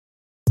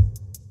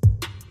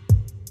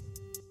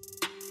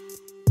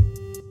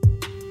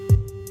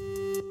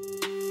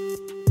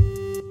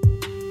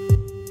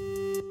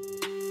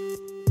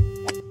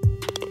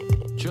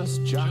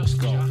Jack's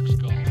Golf.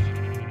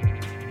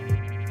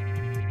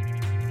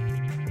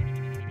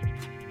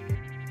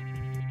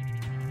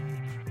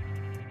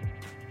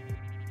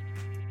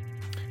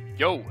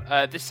 Yo,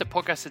 this is a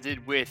podcast I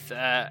did with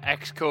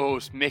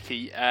ex-co-host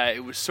Mickey.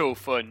 It was so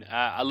fun.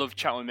 I love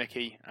chatting with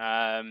Mickey.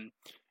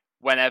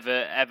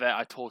 Whenever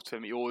I talk to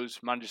him, he always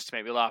manages to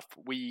make me laugh.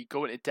 We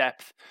go into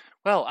depth.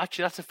 Well,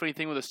 actually, that's a funny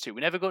thing with us too.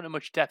 We never go into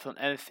much depth on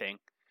anything.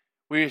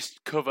 We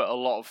just cover a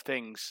lot of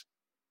things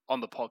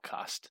on the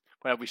podcast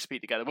whenever we speak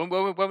together. When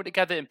we're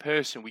together in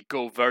person, we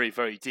go very,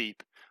 very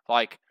deep.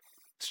 Like,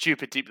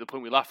 stupid deep to the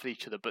point we laugh at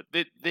each other. But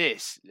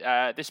this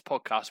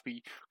podcast,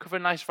 we cover a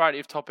nice variety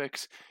of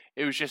topics.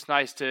 It was just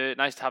nice to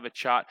have a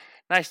chat,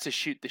 nice to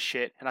shoot the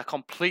shit, and I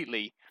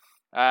completely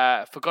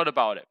forgot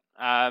about it.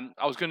 I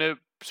was going to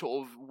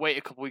sort of wait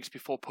a couple of weeks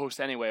before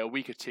post anyway, a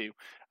week or two.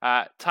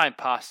 Time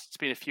passed. It's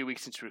been a few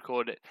weeks since we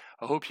recorded it.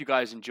 I hope you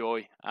guys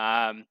enjoy. It's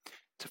a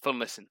fun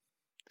listen.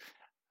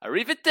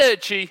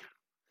 Arrivederci,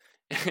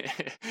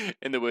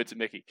 in the words of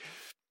Mickey.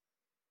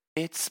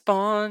 It's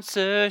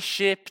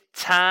sponsorship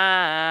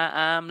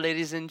time,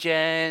 ladies and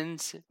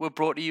gents. We're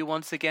brought to you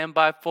once again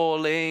by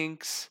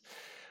 4Links.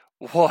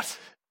 What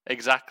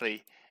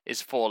exactly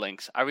is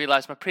 4Links? I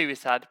realised my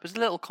previous ad was a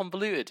little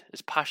convoluted,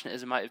 as passionate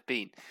as it might have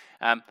been.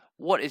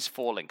 What is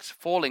 4Links?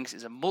 4Links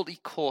is a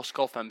multi-course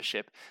golf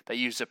membership that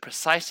uses a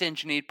precisely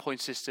engineered point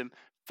system,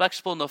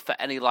 flexible enough for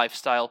any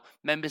lifestyle.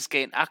 Members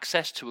gain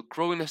access to a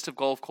growing list of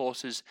golf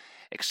courses,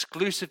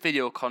 exclusive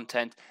video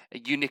content,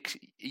 and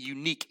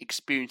unique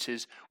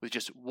experiences with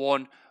just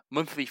one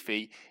monthly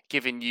fee,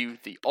 giving you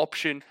the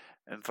option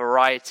and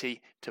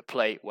variety to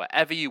play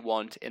wherever you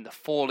want in the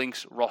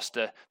 4Links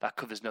roster that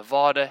covers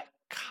Nevada,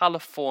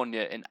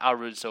 California, and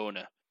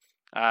Arizona.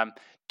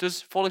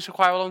 Does 4Links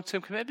require a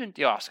long-term commitment?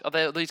 You ask.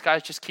 Are these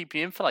guys just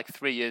keeping you in for like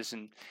 3 years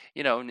and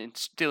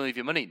stealing of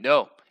your money?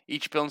 No.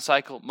 Each billing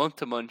cycle, month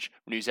to month,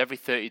 renews every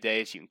 30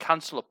 days. You can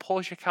cancel or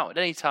pause your account at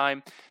any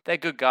time. They're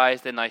good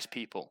guys. They're nice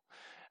people.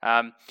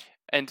 And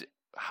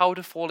how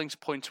do 4Links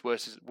points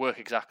work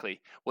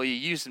exactly? Well, you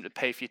use them to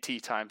pay for your tee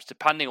times,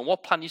 depending on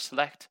what plan you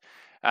select.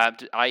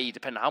 I.e.,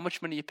 depending on how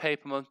much money you pay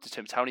per month,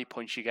 determines how many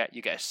points you get.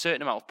 You get a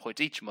certain amount of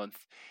points each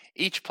month.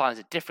 Each plan is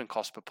a different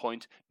cost per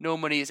point. No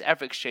money is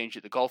ever exchanged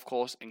at the golf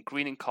course, and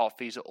green and cart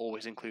fees are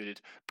always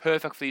included.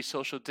 Perfect for these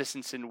social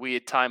distancing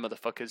weird time,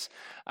 motherfuckers.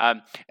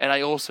 And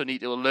I also need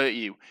to alert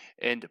you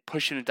and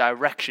push in a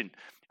direction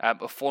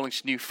of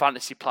 4Links' new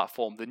fantasy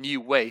platform, the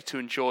new way to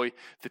enjoy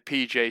the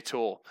PGA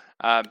Tour,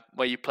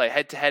 where you play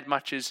head-to-head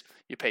matches,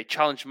 you play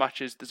challenge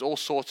matches, there's all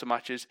sorts of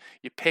matches,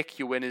 you pick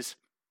your winners.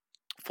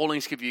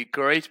 4Links give you a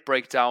great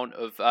breakdown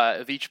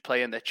of each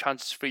player and their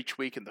chances for each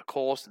week in the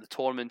course and the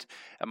tournament.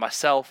 And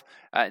myself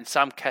and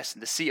Sam Keston,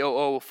 the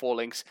COO of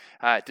 4Links,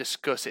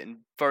 discuss it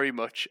in very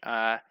much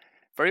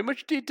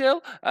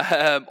detail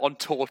on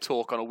Tour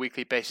Talk on a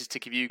weekly basis to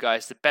give you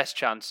guys the best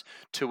chance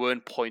to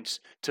earn points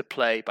to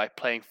play by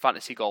playing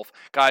fantasy golf.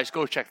 Guys,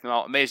 go check them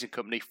out. Amazing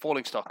company,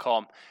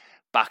 4Links.com.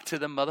 Back to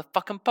the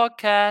motherfucking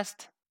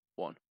podcast.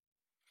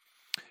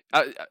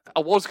 I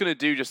was gonna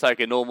do just like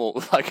a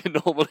normal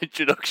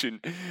introduction,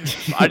 but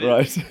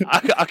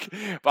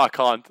I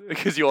can't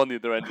because you're on the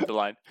other end of the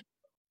line.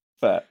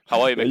 Fair.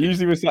 How are you, Mickey?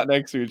 Usually we're sat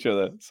next to each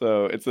other,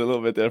 so it's a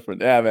little bit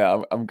different. Yeah,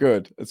 man, I'm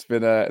good. It's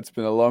been a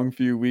long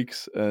few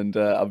weeks, and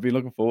I've been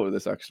looking forward to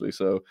this actually.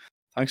 So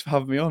thanks for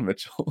having me on,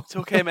 Mitchell. It's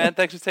okay, man.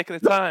 Thanks for taking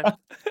the time.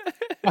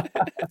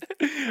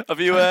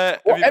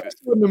 What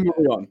episode number are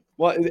we on?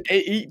 What is it?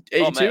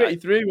 82,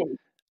 83?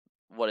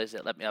 What is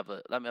it? Let me have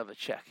a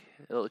check.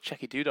 A little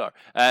checky doodar.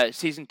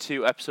 Season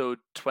 2, episode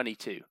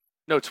 22.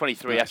 No,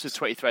 23. Nice. Episode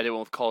 23. I did one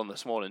with Colin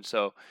this morning.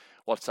 So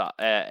what's that?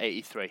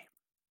 83.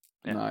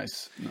 Yeah.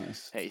 Nice.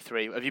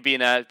 83. Have you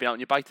been out on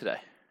your bike today?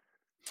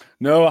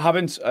 No, I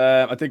haven't.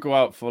 I did go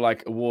out for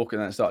like a walk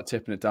and then start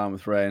tipping it down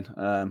with rain.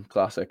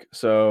 Classic.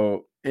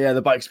 So yeah,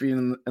 the bike's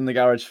been in the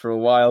garage for a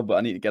while, but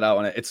I need to get out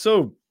on it. It's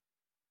the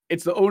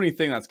only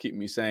thing that's keeping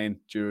me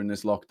sane during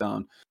this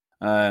lockdown.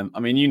 I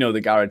mean, you know the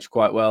garage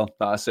quite well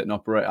that I sit and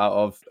operate out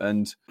of,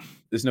 and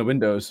there's no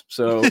windows,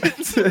 so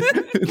it's the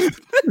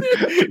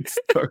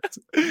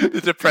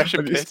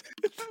depression pit.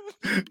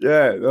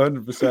 Yeah,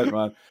 100%,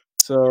 man.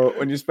 So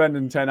when you're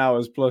spending 10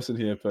 hours plus in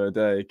here per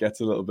day, it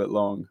gets a little bit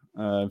long.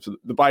 So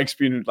the bike's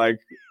been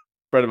like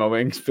spreading my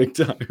wings big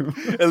time.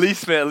 At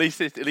least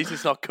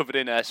it's not covered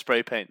in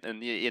spray paint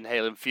and you're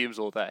inhaling fumes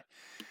all day.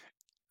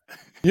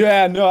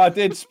 Yeah, no, I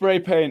did spray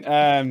paint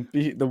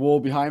the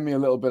wall behind me a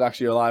little bit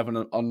actually live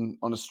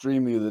on a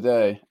stream the other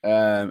day.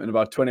 And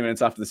about 20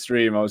 minutes after the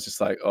stream, I was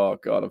just like, oh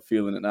God, I'm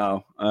feeling it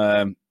now.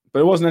 But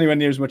it wasn't anywhere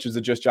near as much as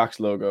the Just Jacks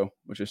logo,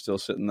 which is still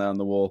sitting there on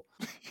the wall.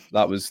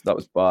 That was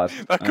bad.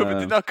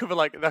 Did that cover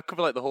like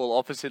the whole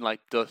office in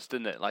like dust,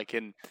 didn't it? Like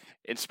in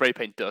spray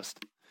paint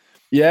dust.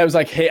 Yeah, it was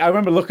like, I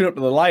remember looking up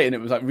to the light and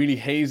it was like really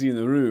hazy in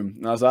the room.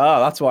 And I was like,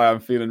 that's why I'm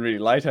feeling really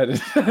lightheaded.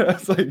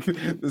 It's like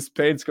this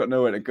paint's got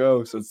nowhere to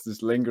go, so it's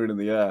just lingering in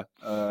the air.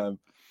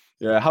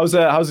 Yeah, how's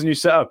the new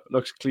setup? It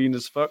looks clean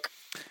as fuck.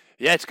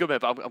 Yeah, it's good,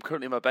 mate. But I'm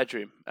currently in my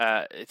bedroom.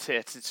 It's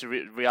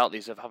the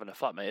realities of having a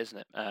flatmate, isn't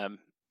it?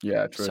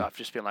 Yeah, true. So I've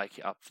just been like,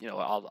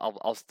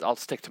 I'll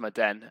stick to my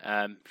den.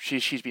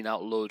 She's been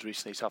out loads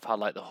recently, so I've had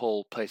like the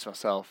whole place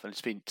myself, and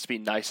it's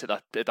been nice at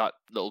that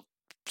little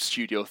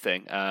studio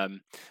thing.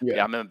 I'm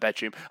in my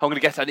bedroom. I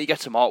need to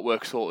get some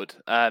artwork sorted.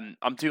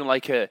 I'm doing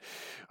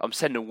I'm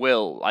sending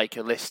Will like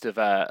a list of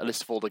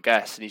all the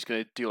guests, and he's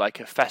going to do like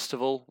a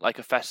festival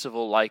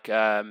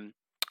lineup,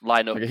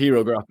 like a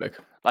hero graphic,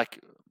 like.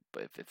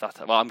 If that's,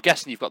 well, I'm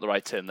guessing you've got the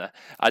right term there.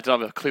 I don't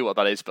have a clue what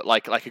that is, but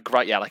like a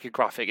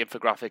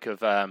infographic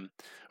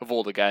of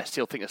all the guests.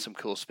 He'll think there's some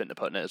cool spin to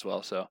put in it as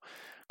well. So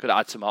could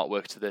add some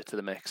artwork to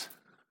the mix.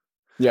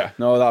 Yeah,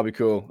 no, that'd be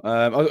cool.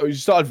 You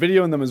started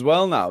videoing them as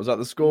well now. Is that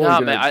the score?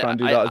 You're going to try and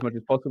do that as much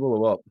as possible, or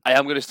what? I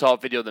am going to start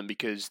videoing them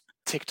because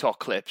TikTok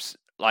clips,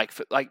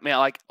 honestly,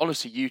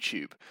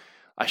 YouTube.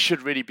 I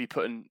should really be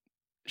putting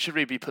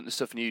the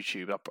stuff on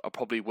YouTube. I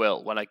probably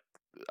will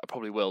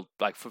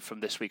like from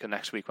this week or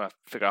next week when I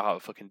figure out how to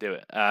fucking do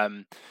it.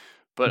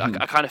 But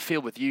I kind of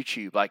feel with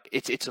YouTube, like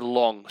it's a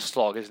long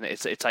slog, isn't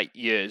it? It's like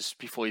years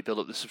before you build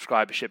up the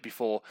subscribership,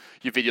 before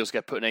your videos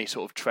get put in any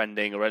sort of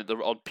trending or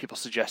on people's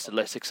suggested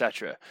lists,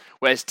 etc.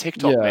 Whereas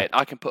TikTok, mate,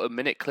 I can put a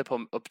minute clip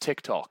up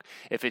TikTok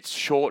if it's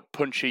short,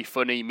 punchy,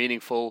 funny,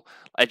 meaningful,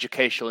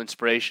 educational,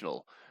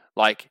 inspirational.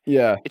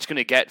 It's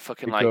gonna get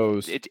fucking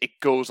it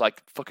goes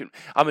like fucking.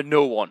 I'm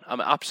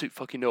an absolute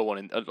fucking no one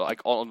in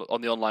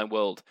on the online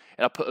world,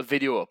 and I put a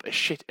video up, a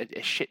shit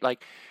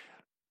like.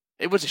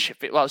 It was a shit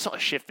video. Well, it's not a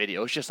shit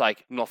video. It's just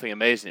like nothing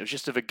amazing. It was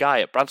just of a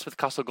guy at Bransmouth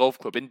Castle Golf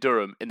Club in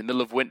Durham in the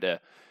middle of winter,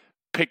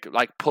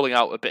 pulling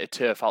out a bit of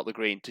turf out the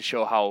green to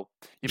show how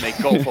you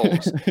make golf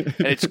holes,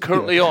 and it's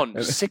currently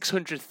on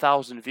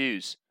 600,000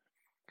 views.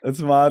 That's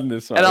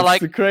madness, man. And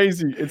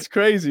it's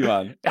crazy,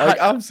 man.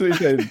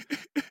 Absolutely insane.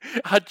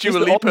 Had Dua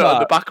Lipa on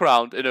the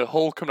background in a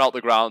hole coming out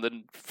the ground,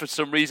 and for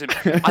some reason,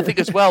 I think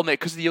as well, mate,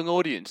 because of the young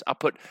audience, I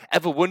put,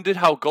 ever wondered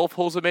how golf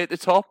holes are made at the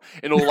top?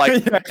 And all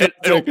like,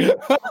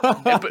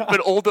 but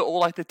all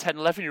the 10,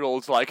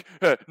 11-year-olds like,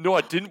 no,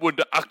 I didn't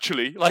wonder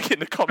actually, like in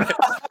the comments.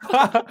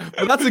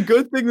 But that's a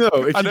good thing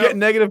though. If you get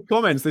negative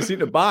comments, they seem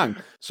to bang.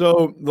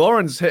 So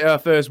Lauren's hit her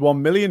first 1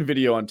 million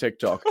video on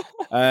TikTok.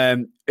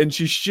 And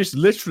she's just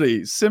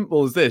literally,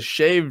 simple as this,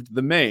 shaved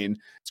the mane.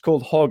 It's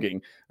called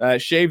hogging.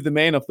 Shave the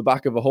mane off the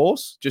back of a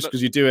horse, just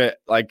because you do it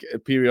like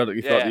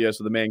periodically throughout the year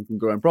so the mane can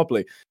grow in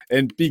properly.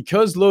 And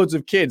because loads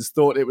of kids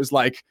thought it was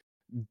like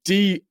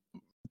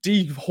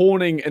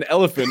dehorning an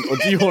elephant or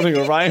dehorning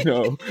a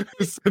rhino,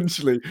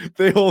 essentially,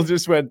 they all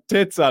just went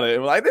tits at it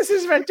and were like, this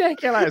is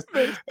ridiculous.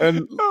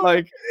 And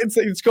like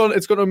it's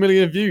got 1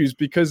 million views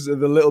because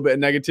of the little bit of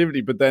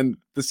negativity, but then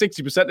the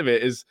 60% of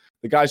it is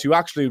the guys who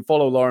actually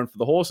follow Lauren for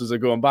the horses are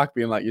going back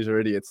being like, you're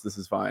idiots, this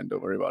is fine,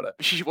 don't worry about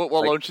it. What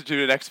Lauren should do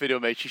in the next video,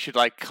 mate, she should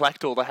like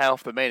collect all the hair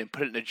off the mane and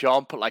put it in a jar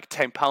and put like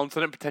 £10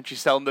 on it, potentially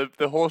selling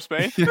the horse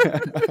mane.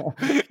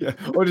 Yeah.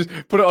 Or just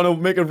put it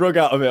on make a rug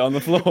out of it on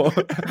the floor.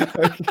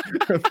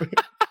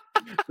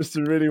 Just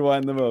to really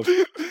wind them up.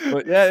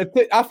 But yeah,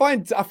 I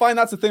find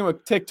that's the thing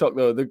with TikTok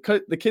though.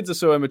 The kids are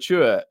so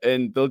immature,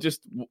 and they'll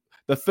just,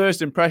 the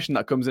first impression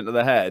that comes into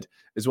their head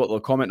is what they'll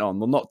comment on.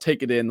 They'll not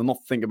take it in, they'll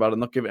not think about it,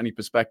 not give it any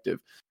perspective.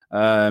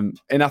 And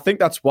I think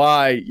that's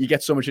why you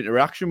get so much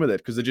interaction with it,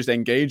 because they're just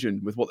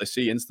engaging with what they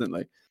see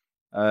instantly.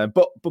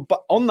 But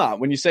on that,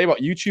 when you say about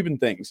YouTube and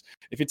things,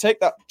 if you take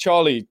that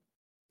Charlie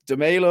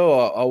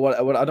D'Amelio or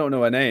what, I don't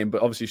know her name,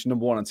 but obviously she's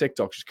number one on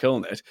TikTok. She's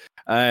killing it.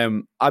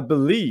 I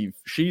believe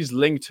she's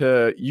linked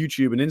her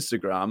YouTube and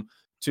Instagram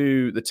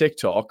to the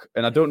TikTok,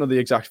 and I don't know the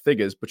exact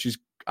figures, but she's,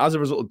 as a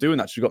result of doing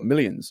that, she's got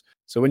millions.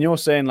 So when you're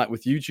saying like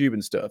with YouTube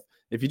and stuff,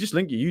 if you just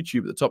link your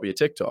YouTube at the top of your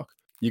TikTok,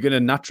 you're going to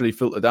naturally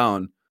filter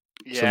down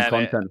some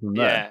content from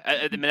there. Yeah,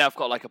 at the minute I've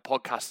got like a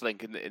podcast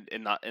link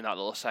in that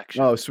little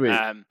section. Oh, sweet.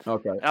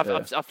 Okay.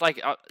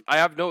 I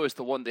have noticed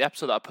the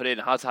episode that I put in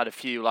has had a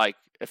few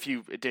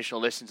additional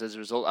listens as a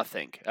result, I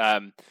think.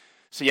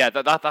 So yeah,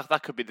 that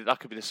could be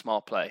the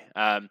smart play.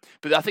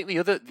 But I think the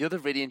other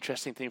really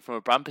interesting thing from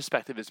a brand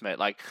perspective is, mate,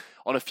 like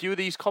on a few of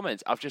these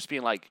comments, I've just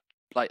been like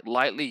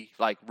lightly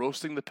like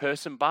roasting the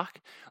person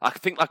back. I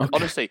think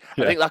honestly,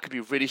 I think that could be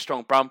a really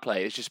strong brand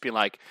play. It's just been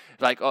I'm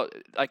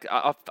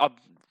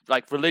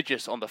like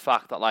religious on the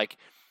fact that like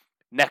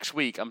next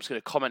week I'm just going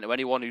to comment to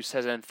anyone who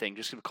says anything,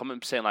 just going to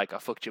comment saying like I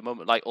fucked your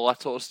mum, like all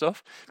that sort of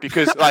stuff,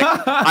 because like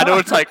I know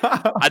it's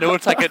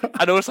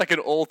like an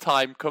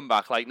all-time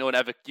comeback. Like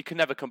you can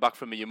never come back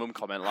from a your mum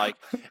comment. Like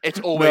it's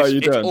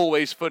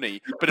always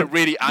funny, but it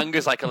really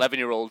angers like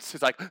 11-year-olds.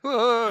 It's like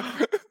I'm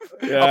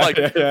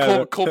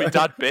like call me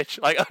dad,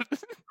 bitch. Like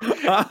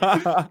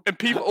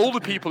and all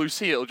the people who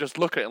see it will just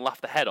look at it and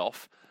laugh their head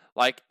off.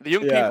 Like the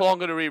young people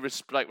aren't going to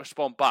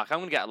respond back. I'm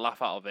going to get a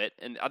laugh out of it,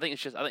 and I think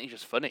it's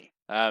just funny.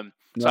 I'm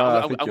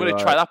going to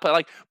try that. But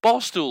like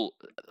Barstool,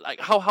 like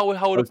how would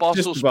a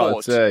Barstool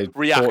Sports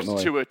react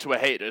to a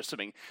hater or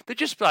something? They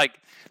just take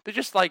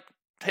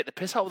the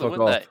piss out of them,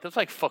 wouldn't they? They're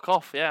like, fuck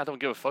off. Yeah, I don't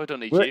give a fuck. I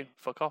don't need you.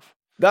 Fuck off.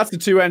 That's the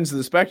two ends of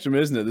the spectrum,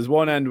 isn't it? There's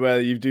one end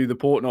where you do the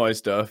Portnoy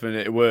stuff and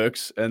it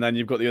works, and then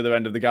you've got the other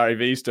end of the Gary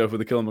Vee stuff with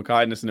the Kill 'em with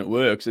Kindness and it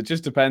works. It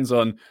just depends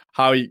on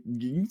how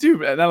you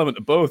do an element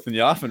of both, and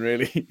you're laughing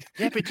really.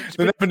 Yeah, but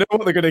they never know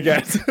what they're gonna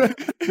get.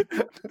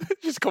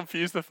 Just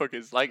confuse the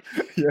fuckers. Like,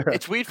 Yeah.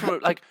 it's weird from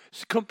like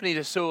companies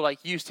are so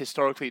like used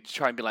historically to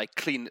try and be like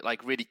clean,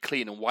 like really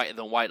clean and whiter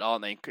than white,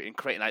 aren't they? And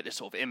creating like this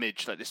sort of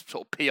image, like this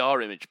sort of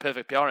PR image,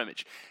 perfect PR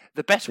image.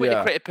 The best way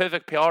to create a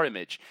perfect PR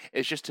image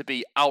is just to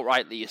be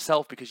outrightly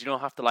yourself, because you don't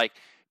have to like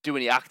do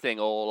any acting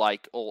or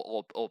like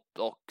or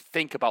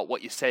think about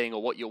what you're saying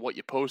or what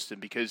you're posting,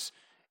 because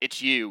it's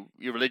you.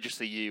 You're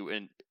religiously you,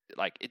 and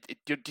like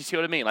do you see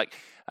what I mean? Like,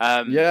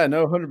 yeah,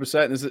 no,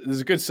 100%. There's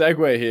a good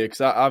segue here,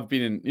 because I've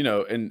been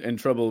in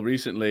trouble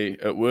recently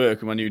at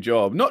work in my new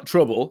job. Not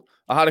trouble.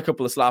 I had a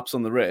couple of slaps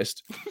on the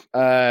wrist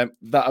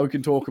that we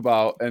can talk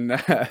about, and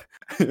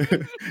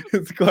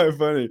it's quite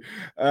funny.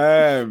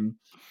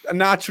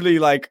 Naturally,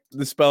 like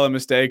the spelling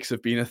mistakes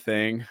have been a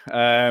thing.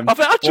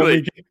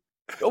 Actually.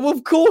 Well,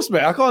 of course,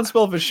 mate. I can't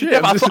spell for shit.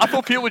 Yeah, but I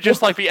thought people would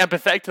just like be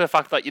empathetic to the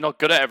fact that you're not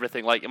good at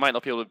everything. Like, you might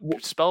not be able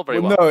to spell very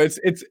well. No,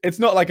 it's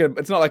not like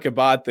a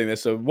bad thing.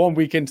 So 1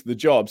 week into the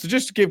job. So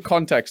just to give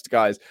context,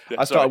 guys,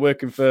 I started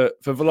working for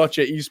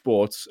Veloce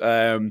Esports,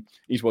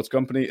 esports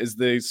company, as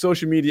the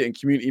social media and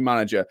community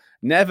manager.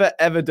 Never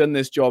ever done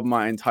this job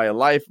my entire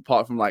life,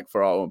 apart from like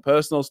for our own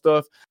personal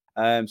stuff.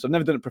 So I've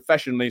never done it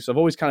professionally. So I've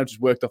always kind of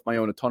just worked off my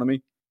own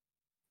autonomy,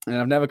 and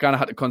I've never kind of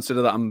had to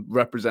consider that I'm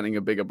representing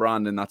a bigger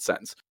brand in that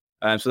sense.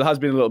 So there has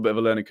been a little bit of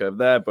a learning curve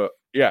there, but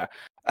yeah.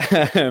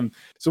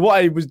 So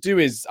what I would do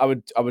is I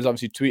was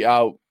obviously tweet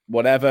out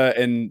whatever,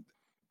 and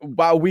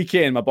about a week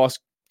in, my boss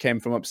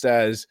came from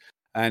upstairs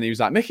and he was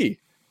like,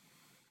 "Mickey,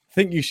 I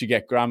think you should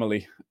get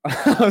Grammarly."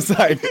 I was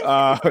like,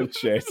 "Oh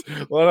shit,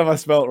 what have I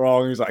spelt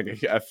wrong?" He was like,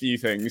 "A few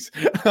things."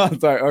 I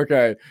was like,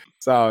 "Okay,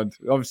 sound."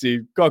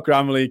 Obviously got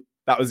Grammarly.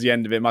 That was the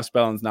end of it. My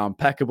spelling's now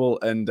impeccable,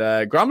 and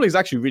Grammarly is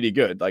actually really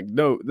good. Like,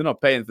 no, they're not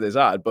paying for this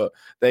ad, but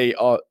they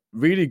are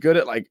really good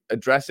at like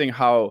assessing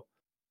how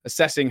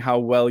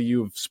well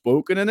you've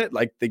spoken in it.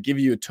 Like, they give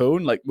you a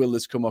tone. Like, will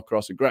this come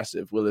across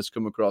aggressive? Will this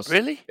come across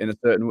really in a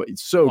certain way?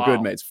 It's so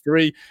good, mate. It's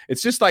free.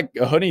 It's just like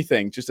a honey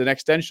thing, just an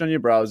extension on your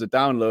browser.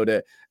 Download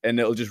it, and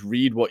it'll just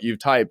read what you've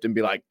typed and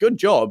be like, "Good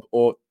job,"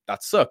 or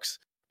 "That sucks.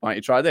 Why don't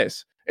you try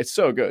this?" It's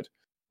so good.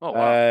 Oh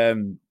wow.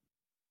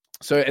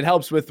 So it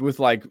helps with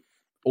like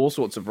all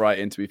sorts of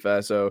writing, to be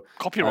fair. So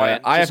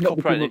copyright. I have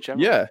copyright in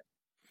general. Yeah,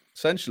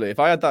 essentially, if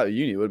I had that at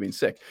uni, it would have been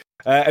sick.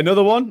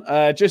 Another one,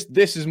 just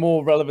this is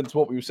more relevant to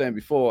what we were saying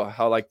before,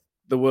 how like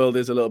the world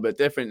is a little bit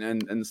different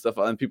and stuff,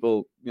 and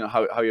people,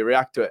 how you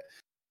react to it.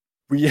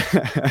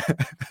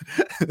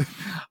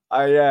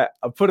 I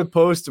put a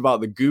post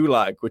about the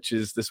Gulag, which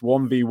is this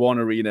 1v1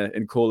 arena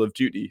in Call of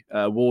Duty,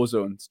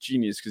 Warzone. It's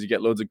genius because you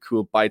get loads of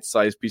cool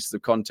bite-sized pieces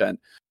of content.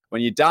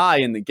 When you die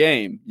in the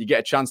game, you get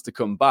a chance to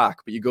come back,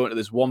 but you go into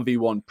this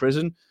 1v1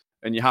 prison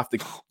and you have to,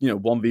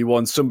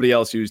 1v1 somebody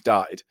else who's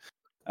died.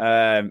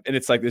 And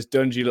it's like this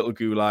dungy little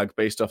gulag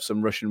based off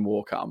some Russian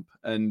war camp.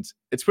 And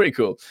it's pretty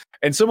cool.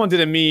 And someone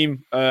did a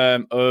meme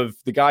of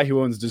the guy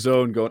who owns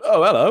DAZN going,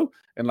 "Oh, hello,"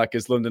 in like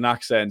his London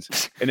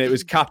accent. And it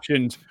was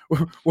captioned,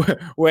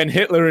 "When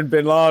Hitler and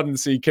Bin Laden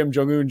see Kim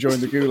Jong-un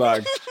join the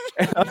gulag."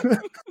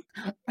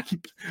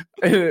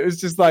 And it was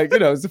just like,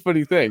 it's a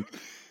funny thing.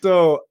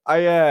 So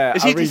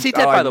is he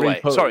dead, by the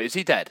way? Sorry, is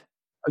he dead?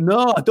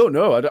 No, I don't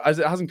know. It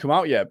hasn't come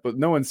out yet, but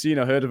no one's seen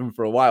or heard of him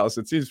for a while,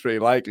 so it seems pretty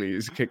likely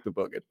he's kicked the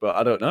bucket. But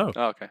I don't know.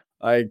 Oh, okay.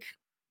 Like,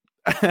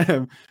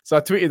 so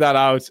I tweeted that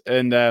out,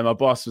 and my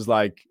boss was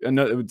like, and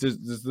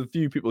there's a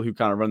few people who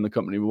kind of run the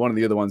company, but one of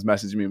the other ones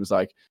messaged me and was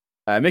like,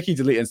 "Mickey,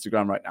 delete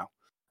Instagram right now."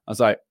 I was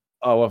like,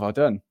 "Oh, what have I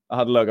done?" I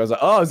had a look. I was like,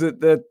 "Oh, is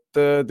it the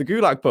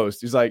Gulag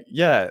post?" He's like,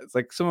 "Yeah, it's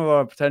like some of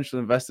our potential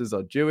investors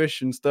are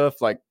Jewish and stuff.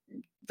 Like,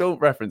 don't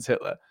reference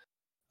Hitler."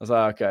 I was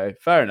like, "Okay,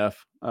 fair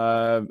enough."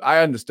 I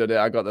understood it.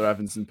 I got the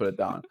reference and put it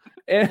down.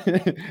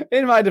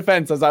 In my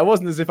defense, I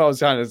wasn't as if I was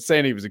kind of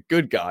saying he was a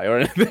good guy or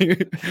anything.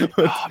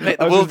 Mate,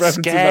 the world's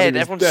scared.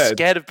 Everyone's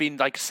scared of being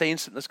like saying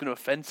something that's going to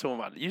offend someone,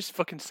 man. You're just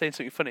fucking saying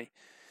something funny.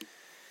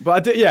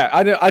 But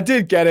I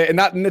did get it,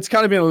 and it's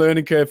kind of been a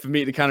learning curve for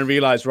me to kind of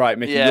realize, right,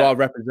 Mickey, you are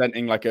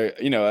representing like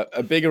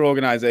a bigger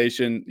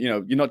organization.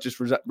 You're not just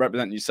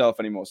representing yourself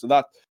anymore. So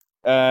that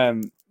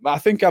I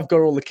think I've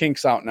got all the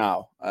kinks out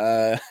now.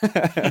 I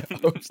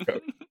hope so.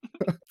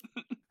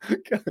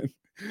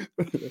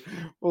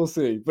 We'll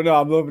see. But no,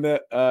 I'm loving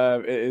it.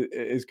 It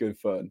is good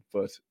fun,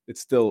 but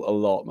it's still a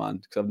lot, man,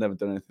 because I've never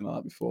done anything like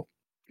that before.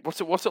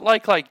 What's it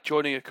like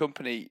joining a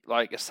company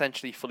like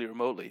essentially fully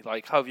remotely?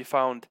 Like, how have you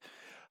found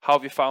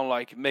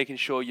like making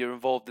sure you're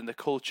involved in the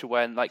culture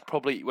when like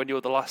probably when you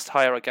were the last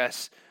hire, I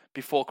guess,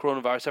 before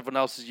coronavirus, everyone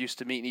else is used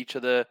to meeting each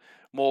other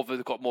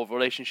they've got more of a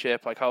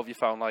relationship. Like, how have you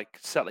found like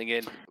settling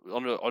in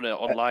in an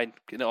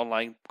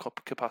online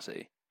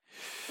capacity?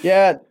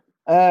 Yeah.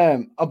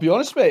 I'll be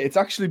honest, mate. It's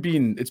actually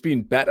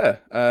been better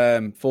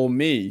for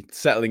me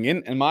settling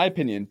in my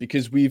opinion,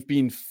 because we've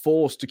been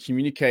forced to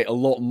communicate a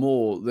lot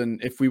more than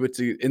if we were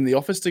in the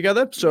office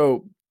together.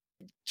 So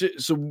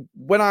so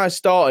when I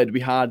started, we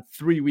had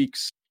 3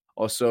 weeks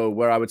or so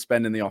where I would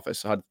spend in the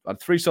office. I had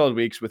 3 solid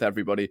weeks with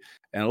everybody,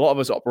 and a lot of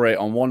us operate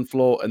on one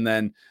floor, and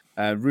then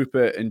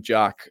Rupert and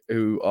Jack,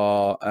 who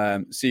are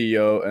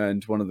CEO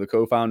and one of the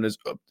co-founders,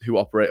 who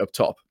operate up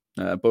top,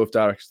 both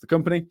directors of the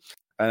company.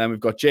 And then we've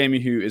got Jamie,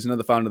 who is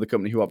another founder of the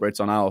company who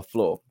operates on our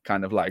floor,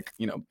 kind of like,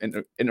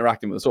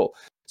 interacting with us all.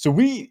 So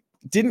we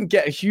didn't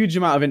get a huge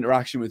amount of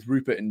interaction with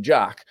Rupert and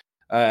Jack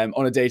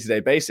on a day-to-day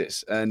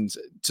basis. And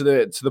to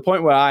the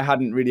point where I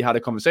hadn't really had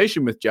a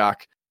conversation with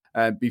Jack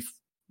the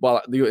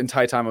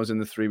entire time I was in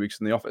the 3 weeks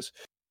in the office.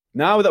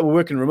 Now that we're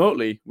working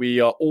remotely, we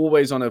are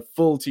always on a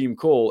full team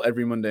call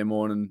every Monday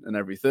morning and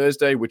every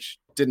Thursday, which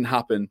didn't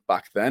happen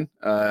back then.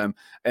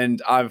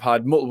 And I've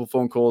had multiple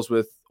phone calls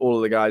with all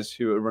of the guys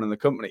who are running the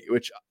company,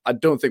 which I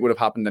don't think would have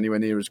happened anywhere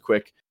near as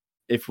quick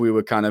if we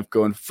were kind of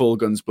going full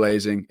guns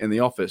blazing in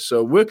the office.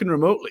 So working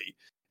remotely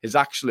has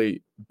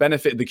actually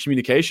benefited the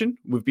communication.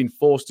 We've been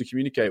forced to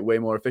communicate way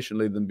more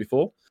efficiently than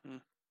before.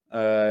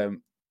 So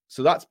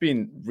that's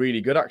been really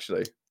good,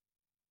 actually.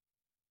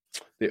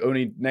 The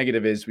only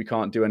negative is we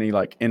can't do any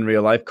like in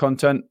real life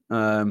content,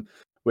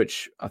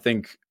 which I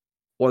think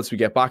once we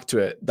get back to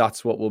it,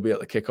 that's what we'll be able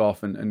to kick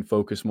off and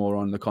focus more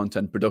on the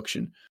content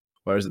production.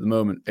 Whereas at the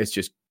moment, it's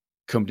just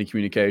company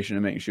communication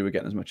and making sure we're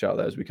getting as much out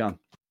there as we can.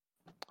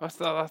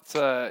 That's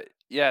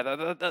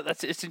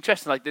it's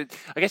interesting. Like,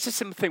 I guess it's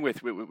the same thing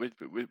with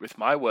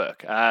my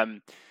work.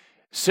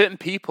 Certain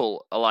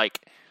people are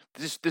like,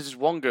 there's this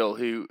one girl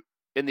who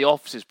in the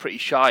office is pretty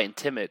shy and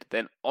timid.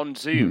 Then on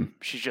Zoom,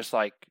 she's just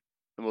like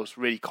the most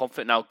really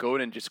confident and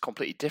outgoing and just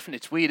completely different.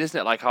 It's weird, isn't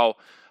it? Like how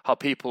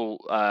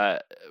people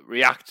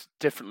react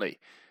differently.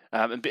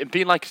 And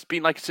being like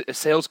a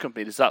sales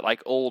company, there's that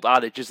like old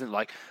adage, isn't it?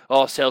 Like,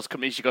 oh, sales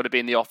companies, you got to be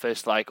in the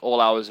office like all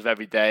hours of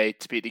every day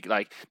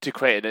to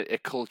create a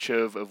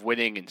culture of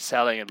winning and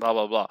selling and blah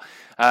blah blah.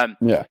 And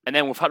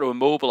then we've had to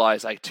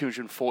immobilize like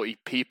 240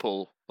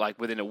 people like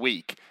within a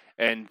week.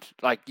 And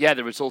like, yeah,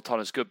 the result on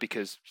is good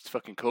because it's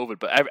fucking COVID,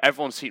 but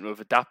everyone seemed to have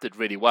adapted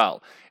really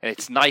well. And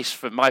it's nice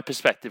from my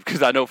perspective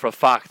because I know for a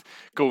fact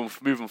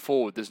moving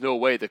forward, there's no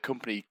way the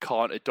company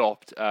can't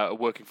adopt a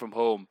working from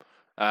home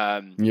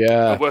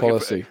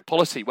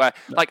policy where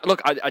like,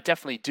 look, I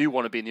definitely do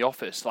want to be in the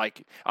office.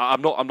 Like,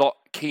 I'm not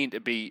keen to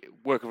be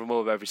working from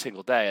home every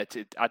single day.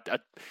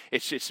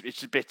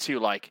 It's a bit too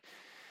like,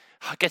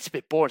 it gets a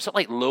bit boring. It's not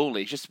like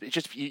lonely. It's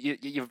just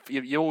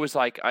you're always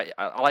like, I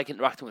like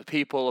interacting with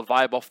people, a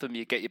vibe off them.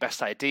 You get your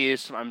best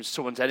ideas. Sometimes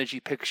someone's energy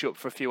picks you up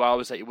for a few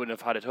hours that you wouldn't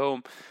have had at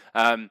home.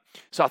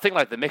 So I think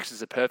like the mix is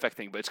the perfect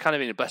thing, but it's kind of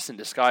been a blessing in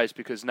disguise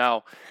because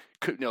now,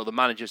 the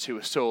managers who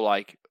are so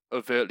like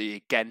overtly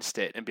against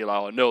it and be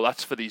like, oh no,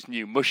 that's for these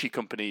new mushy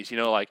companies,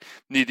 like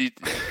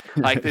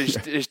like they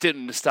just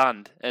didn't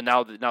understand, and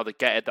now they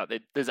get it that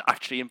there's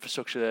actually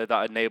infrastructure there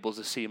that enables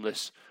a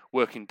seamless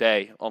working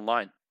day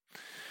online.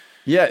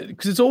 Yeah,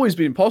 because it's always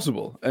been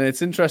possible, and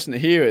it's interesting to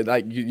hear it.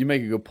 Like you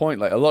make a good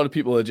point. Like a lot of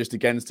people are just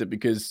against it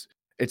because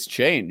it's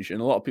change, and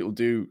a lot of people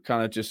do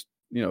kind of just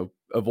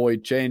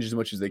avoid change as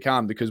much as they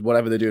can because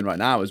whatever they're doing right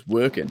now is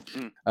working.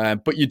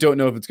 But you don't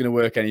know if it's going to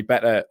work any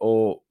better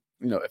or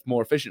if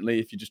more efficiently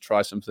if you just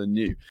try something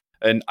new.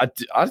 And I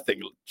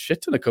think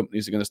shit ton of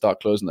companies are going to start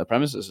closing their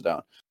premises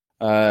down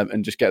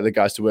and just get the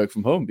guys to work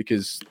from home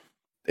because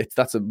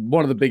that's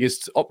one of the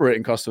biggest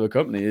operating costs of a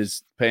company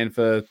is paying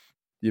for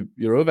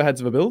your overheads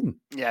of a building.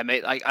 Yeah,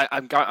 mate. Like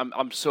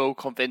I'm so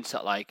convinced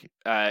that like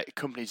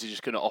companies are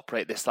just going to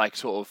operate this like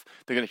sort of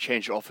they're going to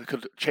change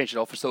an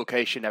office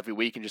location every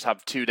week and just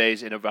have 2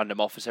 days in a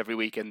random office every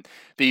week. And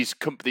these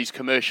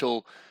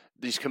commercial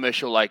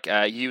like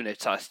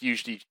units are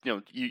usually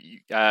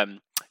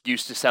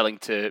used to selling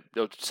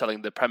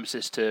the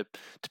premises to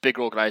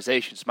bigger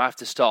organizations. Might have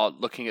to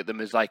start looking at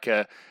them as like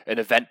an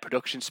event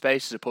production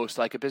space as opposed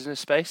to like a business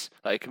space,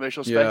 like a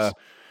commercial space. Yeah.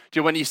 Do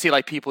you know when you see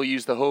like people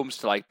use the homes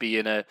to like be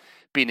in an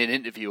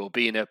interview or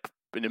be in a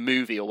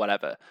movie or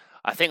whatever?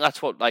 I think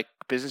that's what like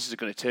businesses are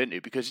going to turn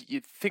to because you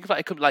think about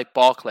a company like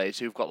Barclays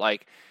who've got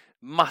like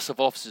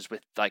massive offices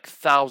with like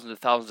thousands and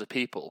thousands of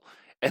people,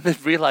 and then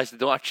realize they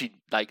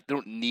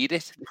don't need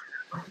it.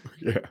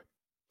 Yeah.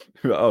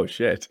 Oh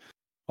shit!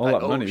 All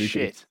that money.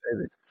 Shit.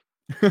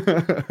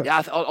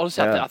 Yeah,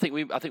 honestly, I think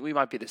we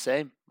might be the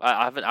same.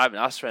 I haven't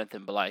asked for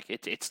anything, but like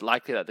it's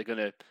likely that they're going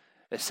to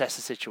assess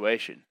the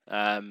situation.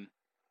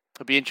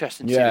 It'll be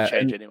interesting to see the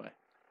change anyway.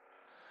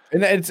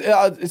 And it's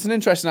an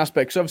interesting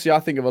aspect because obviously I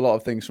think of a lot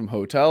of things from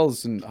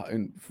hotels and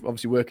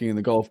obviously working in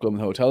the golf club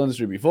and hotel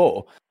industry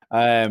before.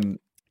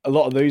 A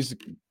lot of these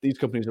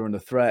companies are under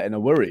threat and are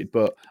worried,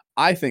 but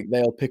I think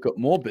they'll pick up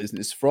more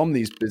business from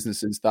these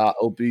businesses that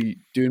will be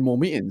doing more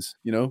meetings,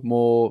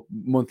 more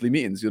monthly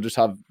meetings. You'll just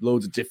have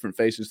loads of different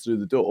faces through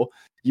the door.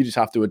 You just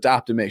have to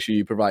adapt and make sure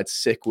you provide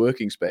sick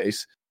working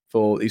space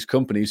for these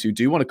companies who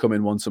do want to come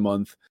in once a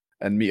month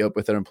and meet up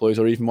with their employees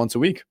or even once a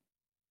week.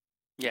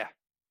 Yeah.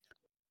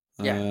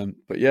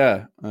 But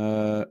yeah,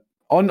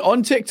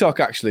 On TikTok,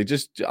 actually,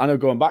 just I know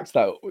going back to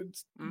that,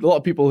 a lot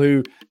of people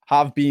who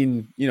have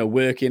been,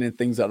 working and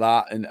things like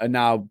that, and are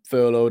now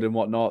furloughed and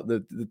whatnot.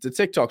 The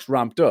TikTok's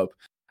ramped up,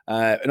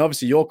 and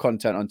obviously your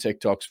content on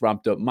TikTok's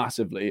ramped up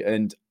massively.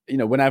 And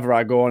whenever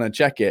I go on and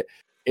check it,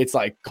 it's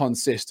like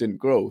consistent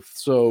growth.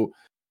 So,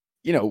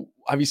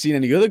 have you seen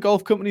any other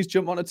golf companies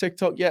jump onto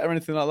TikTok yet, or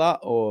anything like that?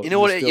 Or you know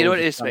what it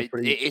is, mate?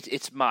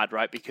 It's mad,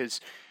 right? Because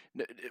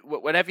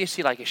whenever you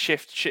see like a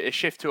shift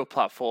to a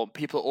platform,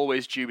 people are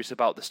always dubious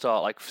about the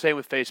start. Like same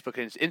with Facebook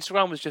and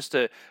Instagram was just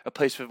a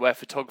place where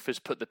photographers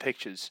put the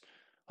pictures.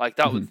 Like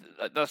that was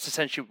that's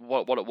essentially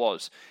what it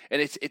was.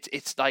 And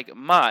it's like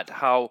mad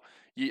how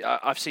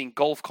I've seen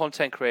golf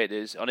content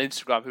creators on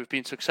Instagram who've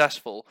been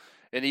successful,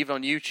 and even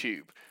on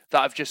YouTube,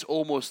 that have just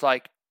almost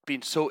like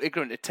been so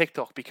ignorant at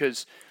TikTok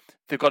because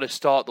they've got to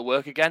start the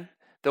work again.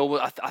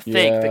 I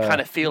think they kind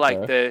of feel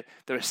like they're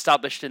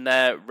established in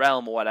their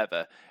realm or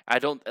whatever. I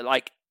don't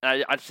like.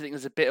 I just think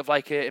there's a bit of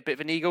a bit of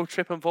an ego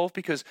trip involved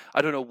because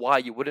I don't know why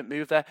you wouldn't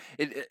move there.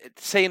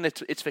 Saying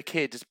that it's for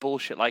kids is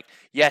bullshit. Like,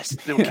 yes,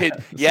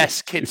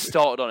 kids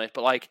started on it,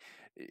 but like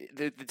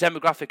the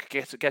demographic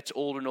gets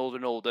older and older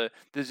and older.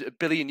 There's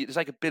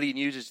like a billion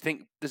users. You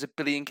think there's a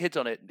billion kids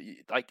on it?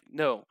 Like,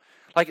 no.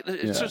 Like,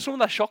 so someone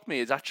that shocked me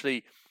is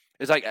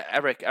like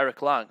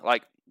Eric Lang.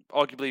 Like,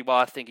 arguably, while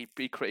I think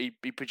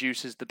he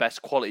produces the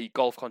best quality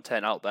golf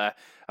content out there.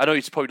 I know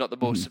he's probably not the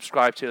most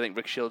subscribed to. I think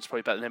Rick Shields is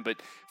probably better than him,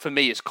 but for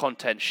me, his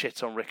content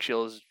shits on Rick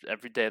Shields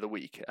every day of the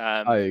week.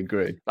 I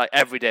agree. Like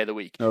every day of the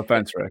week. No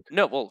offense, Rick.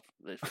 No, well,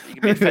 he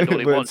can be offended all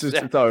he wants.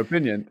 It's our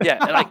opinion. Yeah,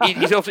 and like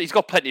he's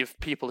got plenty of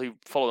people who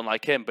follow him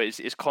like him, but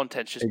his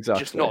content's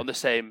just not on the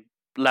same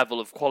level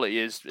of quality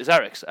as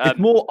Eric's. It's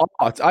more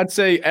art. I'd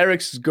say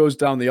Eric's goes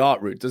down the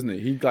art route, doesn't he?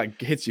 He like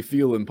hits your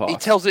feeling part. He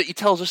tells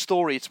a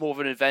story. It's more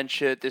of an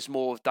adventure. There's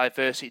more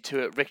diversity to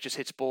it. Rick just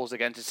hits balls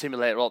against a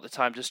simulator all the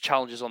time, just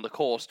challenges on the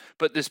course.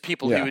 But there's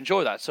people who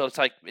enjoy that, so it's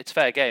like it's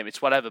fair game.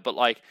 It's whatever. But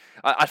like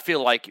I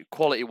feel like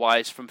quality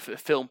wise, from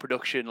film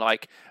production,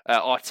 like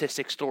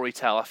artistic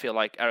storytell, I feel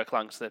like Eric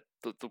Lang's the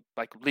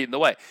like leading the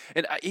way.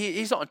 And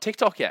he's not on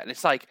TikTok yet, and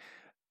it's like.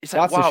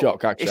 That's wow. a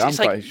shock, actually. It's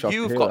I'm like shocked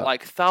you've got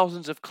like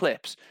thousands of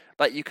clips.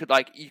 Like you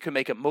can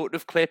make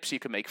emotive clips, you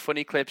can make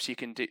funny clips, you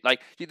can do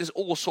there's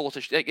all sorts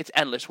of it's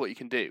endless what you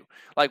can do.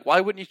 Like why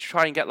wouldn't you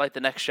try and get like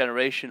the next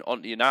generation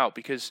onto you now?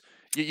 Because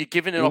you're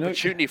giving an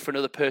opportunity for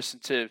another person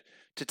to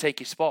take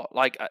your spot.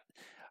 Like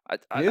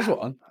here's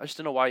one. I just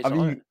don't know why he's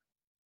on it.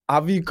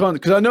 Have you gone?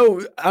 Because I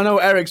know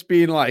Eric's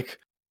been like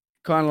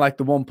kind of like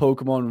the one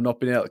Pokemon we've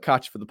not been able to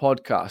catch for the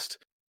podcast.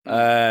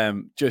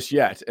 Just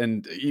yet,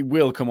 and he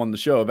will come on the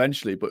show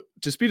eventually, but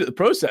to speed up the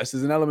process,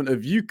 there's an element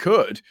of you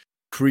could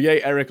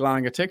create Eric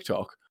Lang a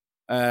TikTok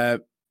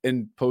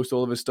and post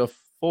all of his stuff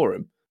for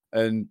him,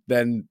 and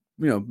then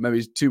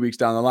maybe 2 weeks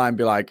down the line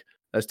be like,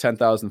 there's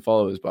 10,000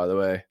 followers, by the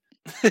way.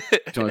 Do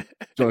you want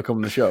to come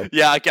on the show?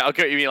 Yeah, I get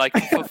what you mean. Like,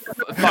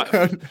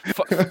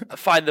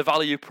 find the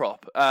value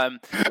prop. But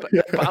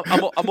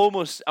I'm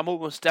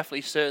almost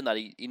definitely certain that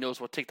he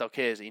knows what TikTok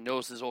is. He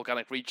knows there's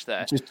organic reach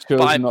there. Just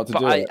chosen not to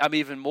do it. I'm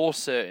even more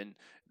certain,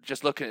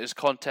 just looking at his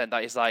content,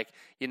 that he's like,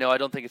 I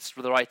don't think it's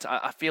for the right time.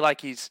 I feel like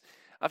he's.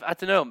 I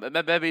don't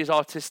know. Maybe his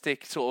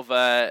artistic sort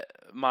of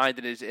mind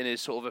and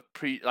his sort of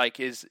his I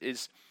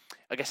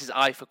guess his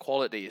eye for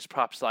quality is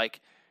perhaps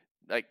like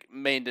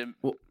made him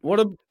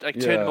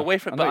turn him away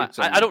from it. But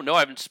I don't know.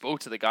 I haven't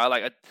spoke to the guy.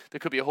 Like there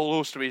could be a whole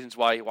host of reasons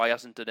why he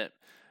hasn't done it.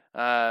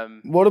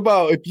 What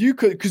about if you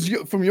could? Because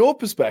from your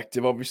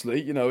perspective,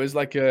 obviously, is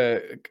like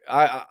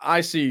I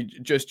see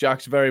Just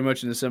Jack's very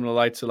much in a similar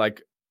light to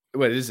like.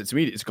 Well, it's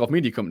a golf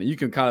media company. You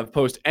can kind of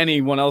post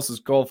anyone else's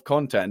golf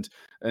content,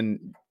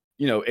 and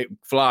it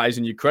flies,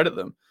 and you credit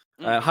them.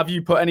 Have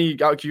you put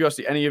out of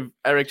curiosity, any of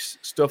Eric's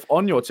stuff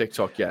on your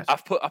TikTok yet? I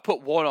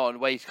put one on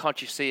where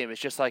can't you see him?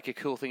 It's just like a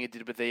cool thing he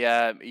did with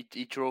the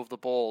he drove the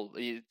ball,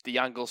 the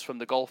angles from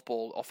the golf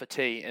ball off a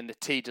tee, and the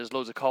tee does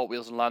loads of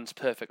cartwheels and lands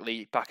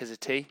perfectly back as a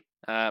tee.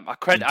 I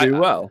credit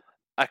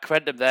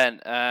him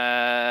then.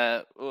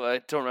 I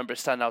don't remember it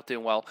standing out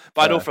doing well,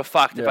 but I know for a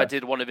fact if I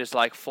did one of his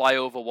like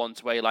flyover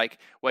ones where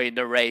he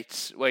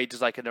narrates, where he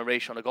does like a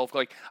narration on a golf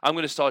course, like I'm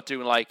going to start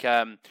doing like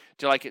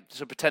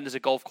so pretend there's a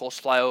golf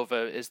course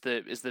flyover is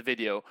the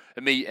video,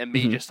 and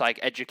me just like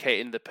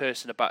educating the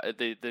person about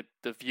the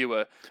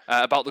viewer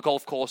about the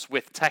golf course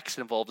with text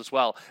involved as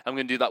well. I'm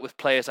going to do that with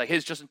players like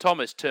here's Justin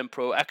Thomas, turned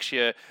pro X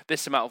year,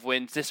 this amount of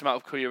wins, this amount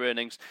of career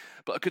earnings.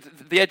 But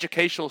the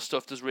educational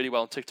stuff does really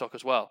well on TikTok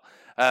as well.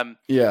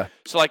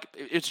 So like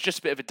it's just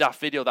a bit of a daft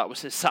video that was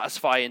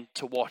satisfying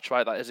to watch,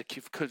 right? That as a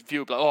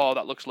viewer, like, oh,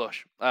 that looks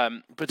lush.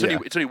 But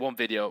it's only one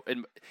video,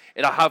 and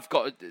I have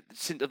got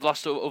since the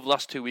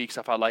last 2 weeks,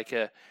 I've had like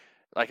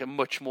a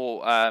much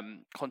more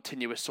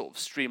continuous sort of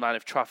streamline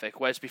of traffic,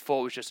 whereas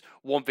before it was just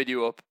one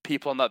video up,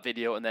 people on that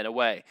video, and then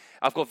away.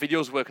 I've got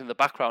videos working in the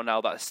background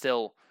now that are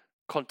still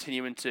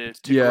continuing to grow.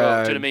 Do you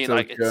know what I mean?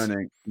 Like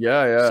churning.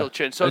 Still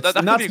churning. So that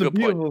could be a good point. That's the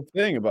beautiful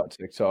thing about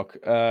TikTok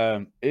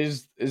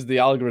is the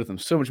algorithm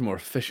so much more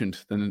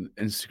efficient than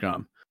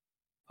Instagram.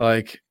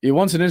 Like,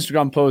 once an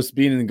Instagram post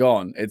been and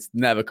gone, it's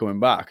never coming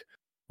back.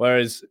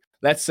 Whereas,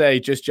 let's say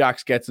Just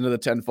Jax gets another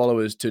 10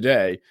 followers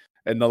today,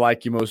 and they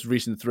like your most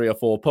recent 3 or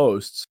 4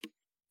 posts.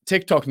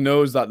 TikTok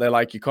knows that they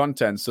like your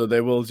content, so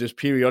they will just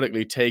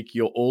periodically take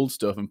your old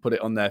stuff and put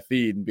it on their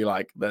feed and be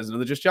like, "There's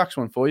another Just Jax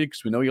one for you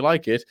because we know you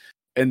like it,"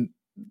 and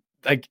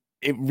like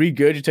it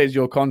regurgitates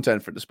your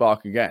content for it to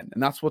spark again.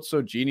 And that's what's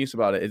so genius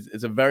about it.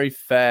 It's a very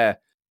fair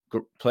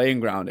playing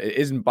ground. It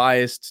isn't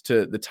biased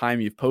to the time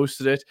you've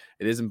posted it.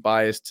 It isn't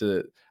biased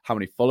to how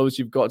many followers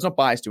you've got. It's not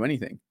biased to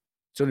anything.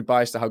 It's only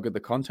biased to how good the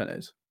content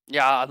is.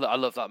 Yeah, I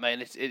love that,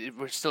 man.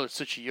 We're still at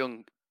such a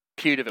young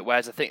period of it.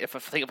 Whereas I think if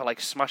I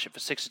like smash it for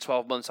 6 to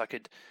 12 months, I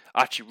could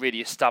actually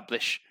really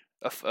establish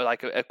a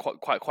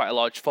quite a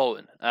large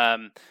following.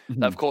 That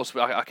of course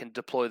I can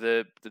deploy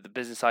the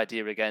business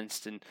idea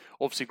against, and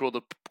obviously grow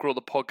the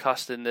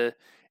podcast in the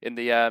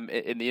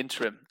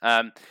interim.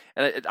 And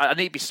I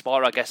need to be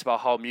smarter, I guess, about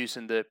how I'm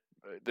using the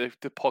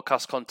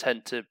podcast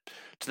content to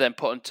then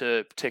put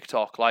onto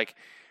TikTok. Like,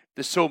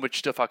 there's so much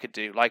stuff I could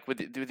do. Like with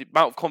the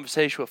amount of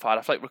conversation we've had,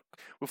 I feel like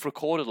we've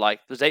recorded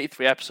there's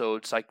 83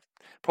 episodes. Like,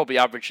 probably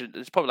average,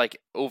 it's probably like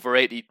over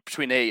 80,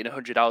 between 80 and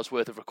 100 hours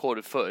worth of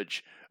recorded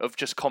footage of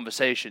just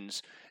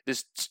conversations.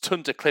 There's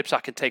tons of clips I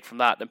can take from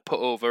that and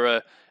put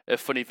over a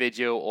funny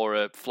video or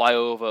a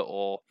flyover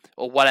or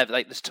whatever.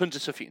 Like, there's tons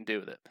of stuff you can do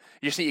with it.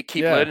 You just need to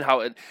keep learning how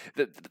it.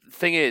 The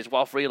thing is,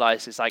 what I've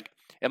realized is, like,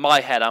 in my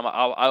head,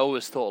 I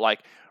always thought,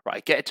 like,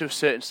 right, get it to a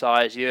certain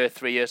size, year,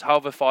 3 years,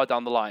 however far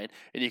down the line,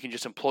 and you can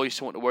just employ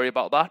someone to worry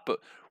about that. But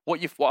what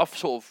I've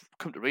sort of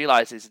come to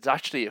realize is it's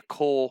actually a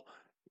core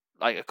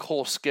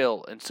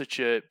skill, and such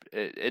a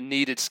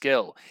needed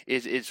skill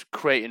is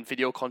creating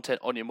video content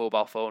on your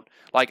mobile phone.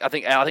 Like, I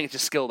think it's a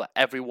skill that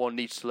everyone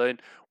needs to learn.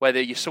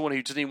 Whether you're someone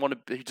who doesn't want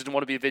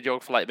to be a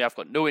videographer like me, I've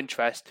got no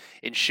interest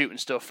in shooting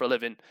stuff for a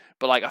living.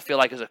 But like, I feel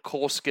like as a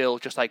core skill,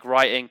 just like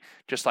writing,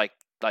 just like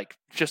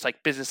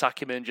business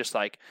acumen, just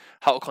like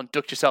how to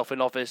conduct yourself in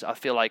office, I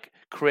feel like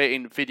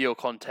creating video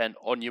content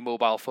on your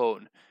mobile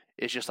phone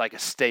is just like a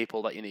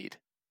staple that you need.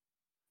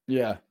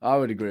 Yeah, I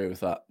would agree with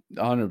that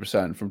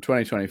 100% from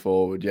 2020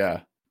 forward. Yeah,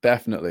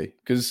 definitely.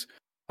 Because,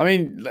 I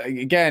mean,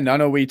 again, I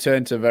know we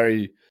turn to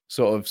very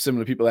sort of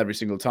similar people every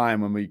single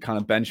time when we kind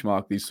of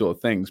benchmark these sort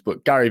of things,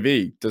 but Gary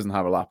Vee doesn't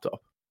have a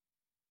laptop.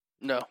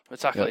 No,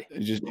 exactly.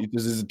 Yeah, he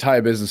does his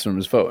entire business from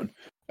his phone.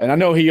 And I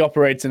know he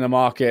operates in a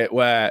market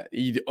where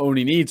he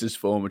only needs his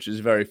phone, which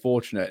is very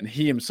fortunate. And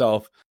he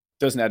himself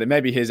doesn't edit.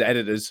 Maybe his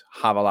editors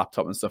have a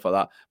laptop and stuff like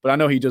that. But I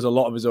know he does a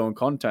lot of his own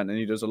content, and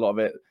he does a lot of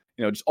it,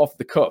 just off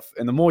the cuff.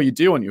 And the more you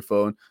do on your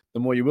phone, the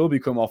more you will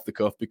become off the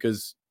cuff,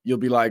 because you'll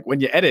be like, when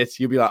you edit,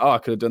 you'll be like, oh, I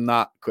could have done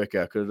that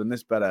quicker. I could have done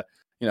this better.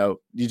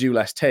 You do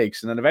less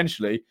takes. And then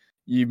eventually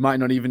you might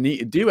not even need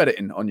to do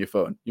editing on your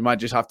phone. You might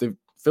just have to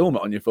film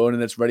it on your phone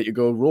and it's ready to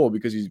go raw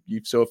because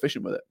you're so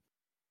efficient with it.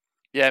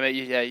 Yeah, mate.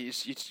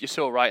 You're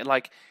so right. And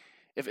like,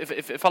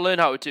 if I learn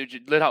how to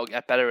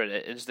get better at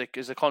it, as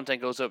the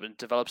content goes up and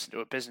develops into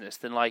a business,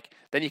 then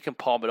you can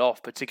palm it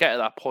off. But to get to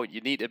that point, you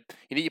need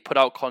to put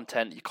out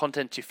content. Your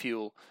content to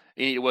fuel.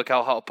 You need to work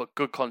out how to put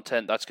good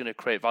content that's going to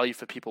create value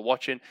for people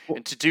watching.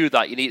 And to do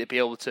that, you need to be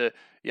able to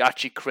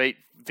actually create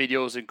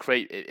videos and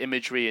create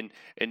imagery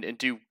and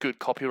do good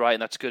copywriting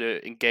that's going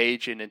to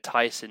engage and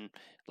entice and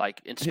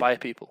like inspire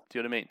people. Do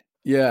you know what I mean?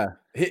 Yeah.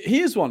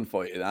 Here's one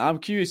for you. I'm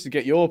curious to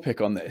get your pick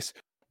on this.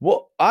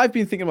 What I've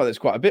been thinking about this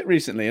quite a bit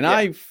recently, and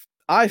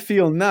I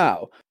feel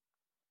now,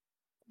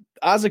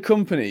 as a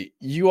company,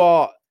 you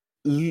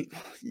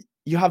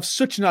have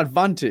such an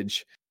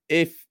advantage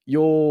if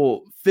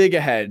your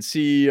figurehead,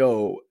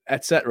 CEO,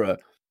 etc.,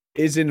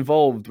 is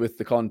involved with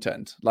the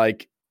content,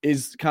 like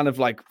is kind of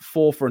like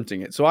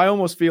forefronting it. So I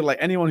almost feel like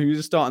anyone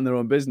who's starting their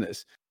own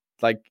business,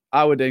 like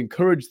I would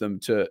encourage them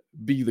to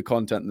be the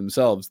content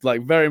themselves,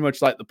 like very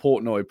much like the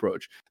Portnoy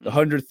approach, the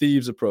 100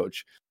 Thieves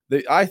approach.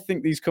 I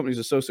think these companies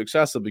are so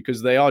successful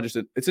because they are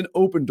it's an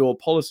open door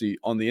policy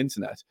on the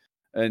internet,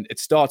 and it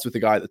starts with the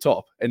guy at the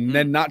top, and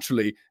then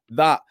naturally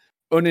that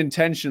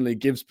unintentionally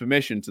gives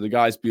permission to the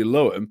guys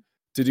below him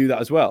to do that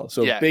as well.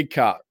 So Big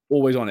Cat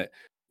always on it,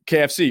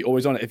 KFC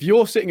always on it. If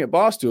you're sitting at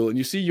Barstool and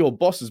you see your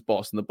boss's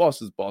boss and the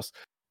boss's boss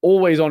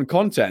always on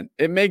content,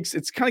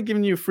 it's kind of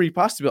giving you a free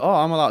pass to be, oh,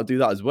 I'm allowed to do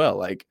that as well.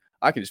 Like,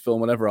 I can just film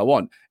whatever I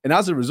want. And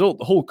as a result,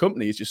 the whole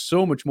company is just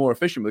so much more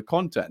efficient with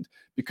content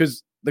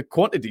because the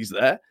quantity's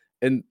there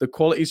and the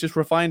quality is just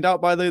refined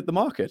out by the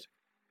market.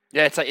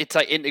 Yeah, it's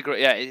like integrate.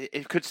 Yeah,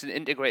 it's an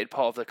integrated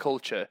part of the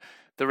culture.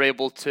 They're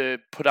able to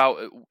put out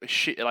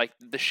like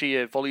the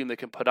sheer volume they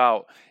can put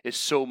out is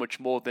so much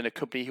more than a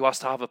company who has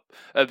to have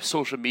a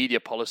social media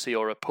policy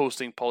or a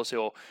posting policy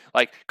or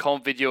like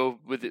can't video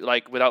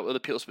without other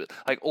people's,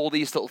 like all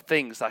these little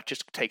things that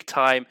just take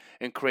time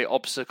and create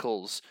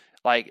obstacles.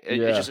 Like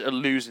it's just a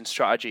losing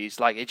strategies.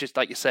 Like it just,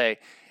 like you say,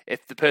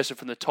 if the person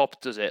from the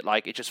top does it,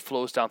 like it just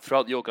flows down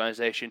throughout the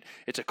organization.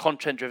 It's a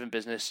content-driven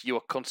business.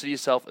 You consider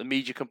yourself a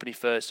media company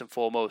first and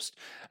foremost,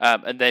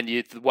 and then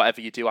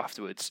whatever you do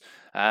afterwards.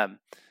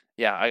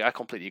 I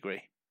completely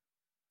agree.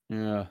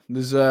 Yeah,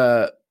 there's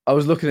I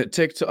was looking at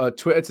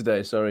Twitter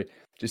today. Sorry,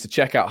 just to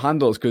check out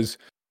handles because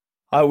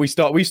we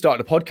started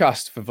a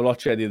podcast for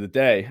Veloce the other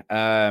day.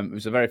 It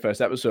was the very first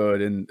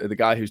episode, and the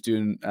guy who's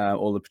doing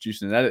all the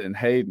producing and editing,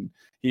 Hayden,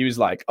 he was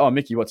like, "Oh,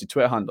 Mickey, what's your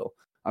Twitter handle?"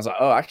 I was like,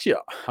 "Oh, actually,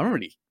 I don't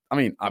really. I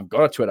mean, I've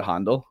got a Twitter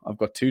handle. I've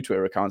got 2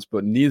 Twitter accounts,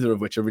 but neither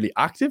of which are really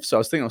active." So I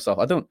was thinking to myself,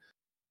 I don't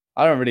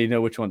really know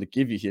which one to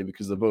give you here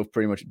because they're both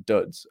pretty much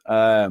duds.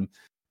 And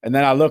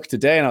then I looked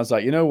today, and I was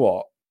like, you know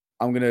what?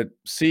 I'm going to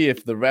see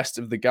if the rest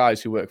of the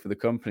guys who work for the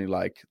company,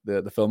 like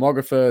the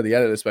filmographer, the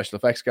editor, special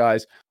effects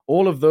guys,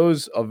 all of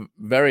those are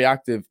very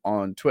active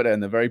on Twitter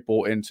and they're very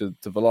bought into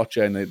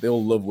Veloce and they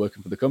all love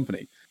working for the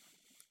company.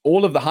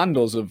 All of the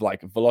handles of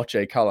like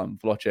Veloce Callum,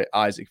 Veloce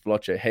Isaac,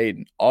 Veloce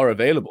Hayden are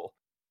available.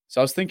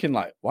 So I was thinking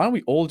like, why don't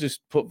we all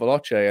just put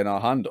Veloce in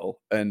our handle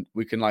and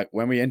we can like,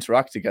 when we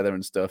interact together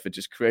and stuff, it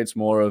just creates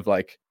more of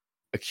like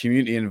a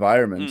community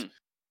environment.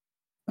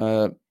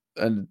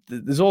 And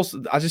there's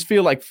also, I just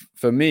feel like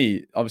for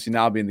me, obviously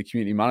now being the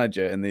community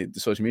manager and the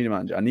social media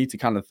manager, I need to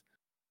kind of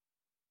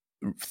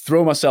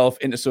throw myself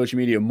into social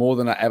media more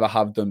than I ever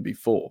have done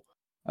before.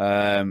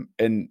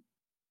 And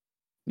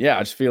yeah,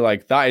 I just feel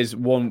like that is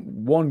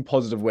one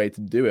positive way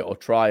to do it, or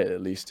try it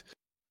at least.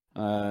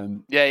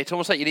 Yeah, it's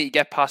almost like you need to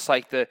get past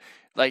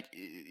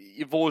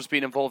you've always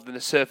been involved in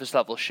the surface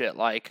level shit,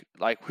 like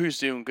who's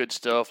doing good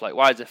stuff, like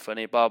why is it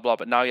funny, blah blah.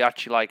 But now you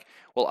actually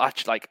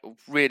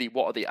really,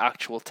 what are the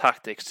actual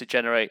tactics to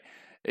generate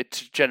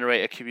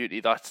a community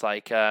that's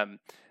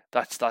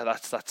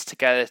that's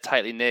together,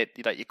 tightly knit,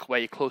 where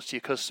you're close to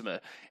your customer,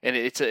 and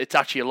it's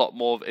actually a lot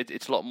more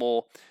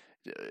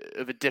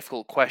of a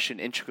difficult question,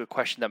 intricate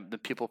question than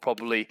people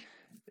probably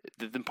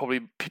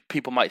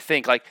people might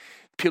think. Like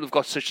people have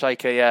got such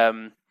like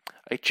a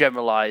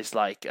generalized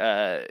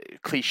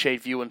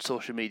cliched view on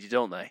social media,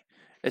 don't they?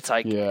 It's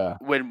like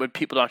when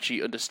people don't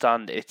actually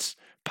understand its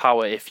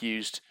power if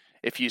used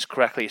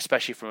correctly,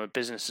 especially from a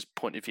business's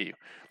point of view.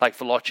 Like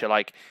Veloce,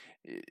 like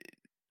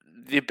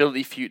the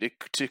ability for you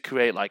to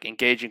create like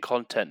engaging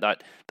content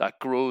that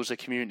grows a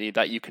community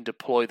that you can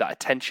deploy that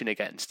attention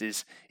against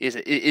is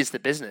the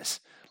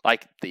business.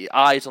 Like the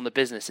eyes on the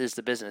business is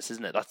the business,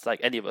 isn't it? That's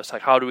like any of us.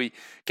 Like, how do we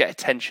get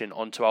attention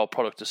onto our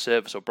product or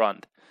service or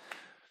brand?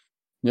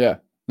 Yeah,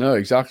 no,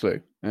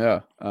 exactly. Yeah.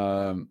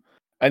 And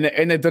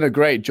they've done a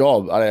great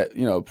job at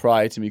it,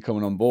 prior to me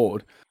coming on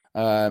board.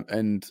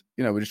 And,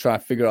 we're just trying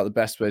to figure out the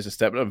best ways to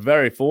step it up.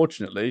 Very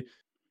fortunately,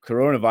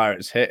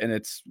 coronavirus hit and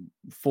it's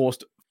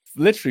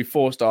literally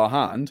forced our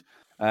hand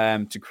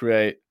to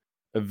create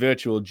a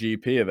virtual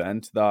GP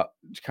event that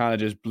kind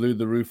of just blew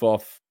the roof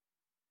off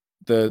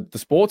the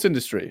sports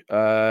industry.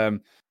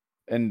 And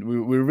we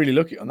were really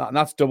lucky on that. And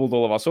that's doubled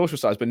all of our social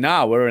size. But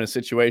now we're in a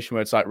situation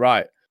where it's like,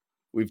 right,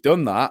 we've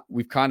done that.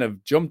 We've kind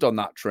of jumped on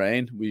that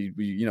train.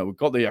 We've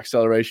got the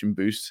acceleration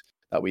boost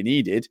that we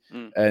needed.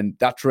 And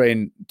that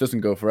train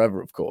doesn't go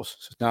forever, of course.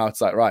 So now it's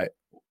like, right,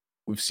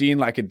 we've seen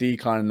like a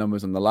decline in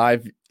numbers on the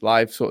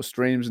live sort of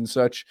streams and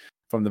such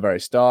from the very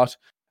start.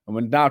 And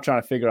we're now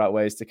trying to figure out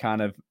ways to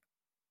kind of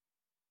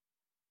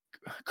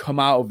come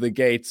out of the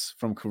gates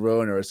from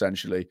Corona,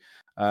 essentially.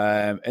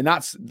 And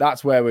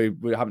that's where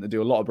we're having to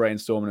do a lot of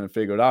brainstorming and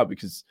figure it out,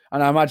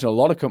 and I imagine a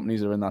lot of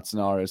companies are in that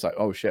scenario. It's like,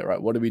 oh shit,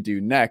 right, what do we do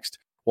next?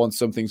 Once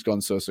something's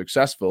gone so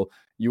successful,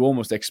 you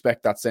almost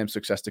expect that same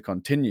success to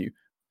continue,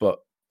 but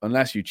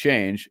unless you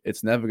change,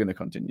 it's never going to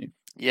continue.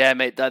 Yeah,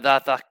 mate, that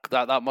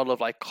model of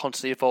like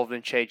constantly evolving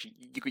and changing.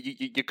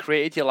 You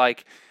created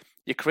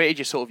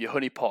your sort of your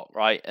honeypot,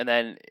 right? And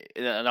then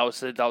that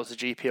was the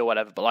GP or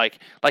whatever. But like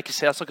you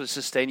say, that's not going to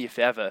sustain you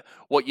forever.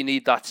 What you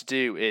need that to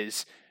do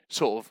is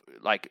sort of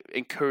like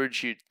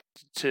encourage you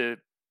to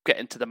get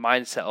into the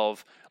mindset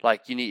of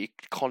like you need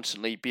to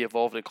constantly be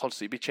evolving and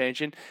constantly be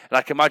changing. And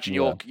I can imagine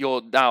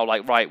you're now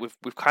like, right,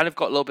 we've kind of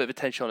got a little bit of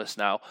attention on us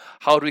now.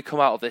 How do we come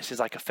out of this? Is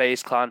like a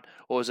phase clan,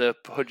 or is it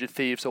 100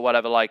 thieves or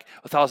whatever, like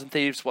 1,000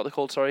 thieves? What they're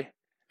called? Sorry.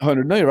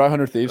 100. No, you're right.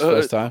 100 thieves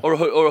first time. Or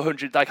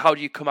 100. Like, how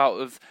do you come out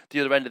of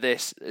the other end of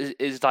this?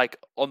 Is like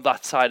on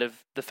that side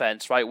of the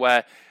fence, right,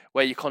 where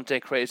your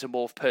content creators are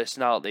more of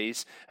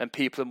personalities and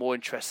people are more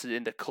interested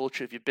in the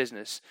culture of your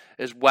business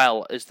as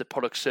well as the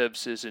product,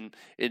 services, and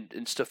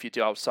stuff you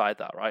do outside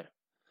that, right?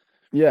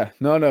 Yeah,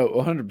 no,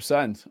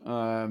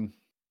 100%.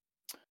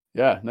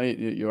 Yeah, no,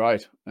 you're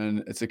right.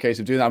 And it's a case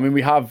of doing that. I mean,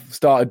 we have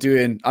started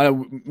doing, I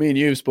know me and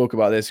you spoke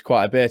about this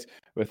quite a bit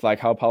with like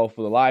how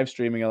powerful the live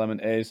streaming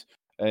element is.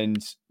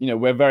 And,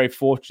 we're very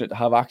fortunate to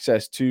have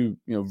access to,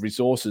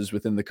 resources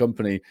within the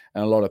company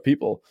and a lot of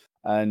people.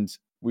 And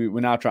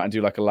we're now trying to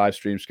do like a live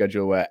stream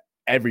schedule where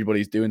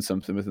everybody's doing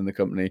something within the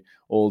company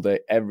all day,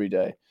 every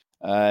day.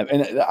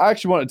 And I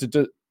actually wanted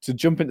to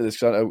jump into this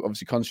because I'm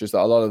obviously conscious that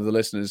a lot of the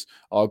listeners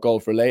are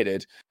golf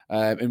related.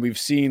 And we've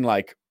seen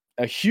like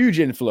a huge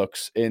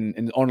influx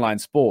in online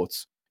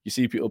sports. You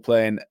see people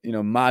playing,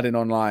 Madden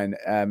online,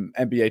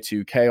 NBA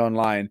 2K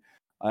online.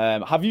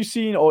 Have you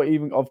seen or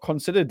even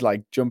considered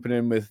like jumping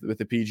in with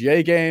the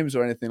PGA games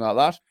or anything like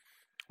that?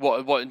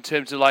 What in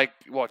terms of like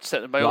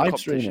setting my own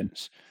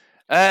competitions?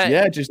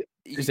 Yeah, just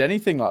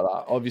anything like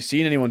that. Or have you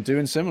seen anyone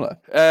doing similar?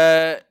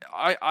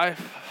 I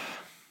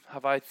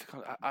have I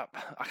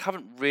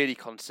haven't really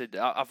considered.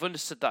 I've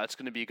understood that it's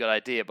going to be a good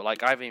idea, but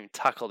like I haven't even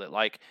tackled it.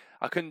 Like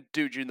I couldn't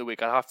do it during the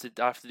week. I have to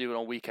do it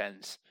on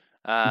weekends.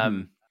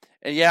 Mhm.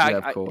 And yeah, Yeah,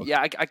 of course.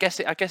 I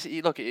guess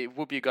look, it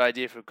would be a good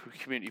idea from a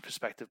community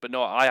perspective, but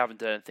no, I haven't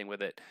done anything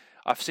with it.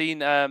 I've seen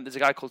there's a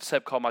guy called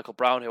Seb Carmichael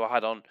Brown who I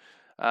had on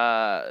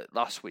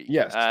last week.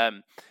 Yes.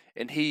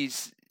 And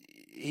he's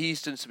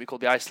done something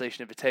called the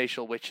Isolation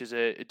Invitational, which is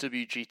a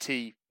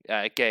WGT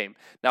game.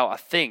 Now I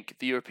think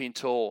the European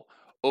Tour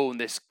own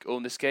this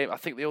game. I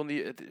think they own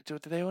do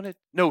they own it?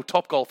 No,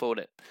 Top Golf own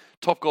it.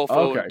 Top Golf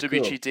own Okay, cool.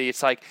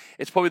 WGT.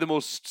 It's probably the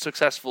most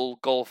successful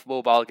golf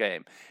mobile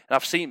game, and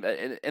I've seen,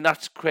 and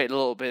that's created a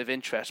little bit of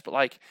interest. But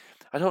like,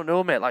 I don't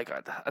know, mate. Like,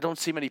 I don't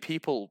see many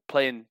people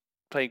playing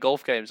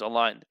golf games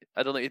online.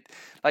 I don't think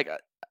I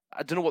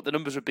don't know what the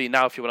numbers would be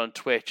now if you went on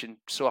Twitch and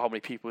saw how many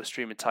people were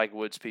streaming Tiger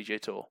Woods PGA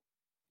Tour.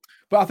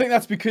 But I think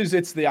that's because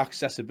it's the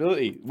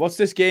accessibility. What's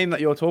this game that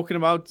you're talking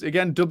about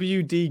again?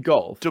 WD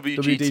Golf?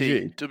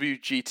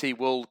 WGT,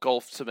 World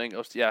Golf something.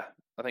 Yeah,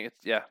 I think it's,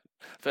 yeah.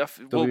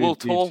 World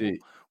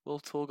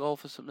Tour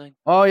Golf or something.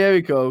 Oh, yeah, we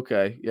go.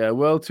 Okay. Yeah,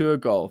 World Tour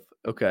Golf.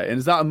 Okay. And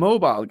is that a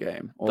mobile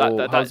game? Or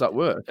how does that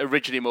work?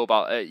 Originally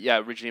mobile.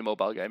 Originally a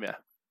mobile game, yeah.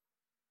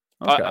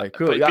 Okay,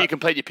 cool. But you can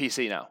play your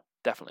PC now,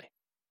 definitely.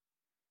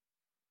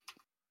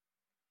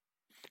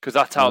 Because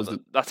that's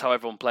how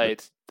everyone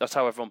played. That's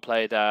how everyone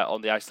played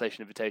on the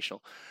Isolation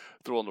Invitational.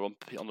 They're on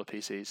the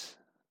PCs.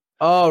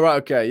 Oh, right.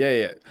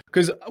 Okay. Yeah.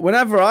 Because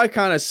whenever I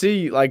kind of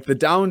see like the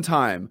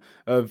downtime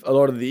of a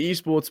lot of the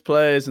esports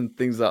players and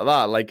things like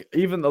that, like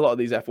even a lot of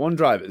these F1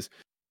 drivers,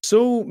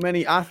 so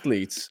many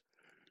athletes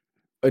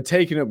are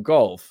taking up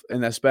golf in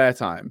their spare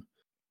time.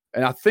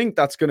 And I think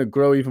that's going to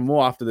grow even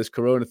more after this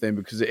Corona thing,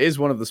 because it is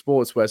one of the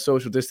sports where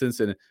social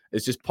distancing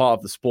is just part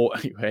of the sport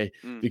anyway,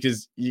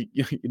 because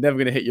you're never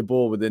going to hit your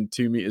ball within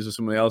 2 meters of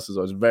somebody else's,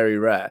 or it's very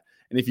rare.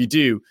 And if you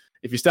do,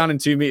 if you're standing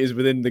 2 meters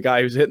within the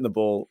guy who's hitting the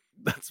ball,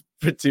 that's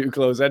too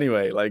close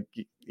anyway. Like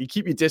you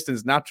keep your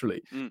distance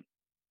naturally. I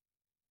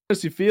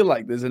honestly feel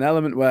like there's an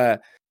element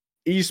where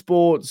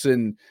esports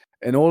and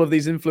all of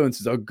these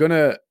influences are going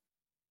to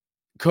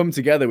come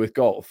together with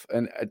golf,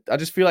 and I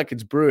just feel like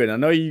it's brewing. I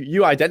know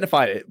you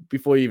identified it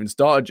before you even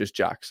started Just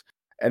Jacks,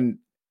 and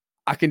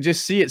I can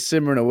just see it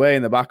simmering away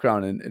in the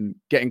background and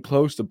getting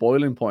close to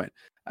boiling point.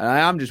 And I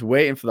am just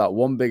waiting for that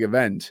one big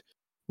event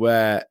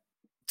where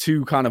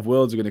two kind of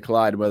worlds are going to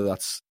collide, whether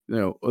that's, you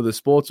know, other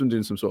sportsmen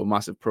doing some sort of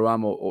massive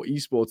pro-am or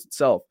esports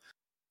itself.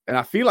 And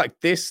I feel like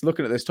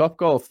looking at this Top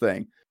Golf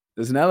thing,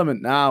 there's an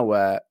element now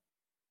where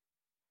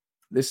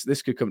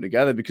this could come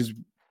together, because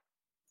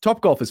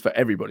Top Golf is for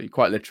everybody,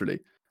 quite literally.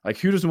 Like,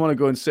 who doesn't want to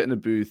go and sit in a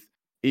booth,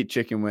 eat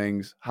chicken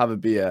wings, have a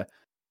beer,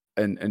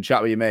 and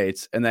chat with your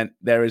mates? And then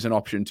there is an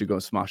option to go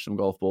smash some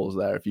golf balls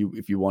there if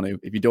you want to.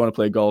 If you don't want to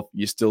play golf,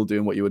 you're still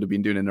doing what you would have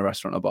been doing in a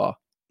restaurant or bar.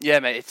 Yeah,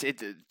 mate.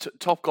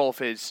 Top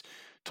Golf is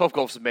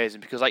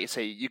amazing because, like you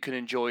say, you can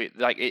enjoy it.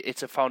 Like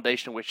it's a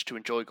foundation on which to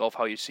enjoy golf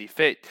how you see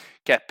fit.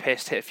 Get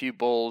pissed, hit a few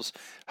balls,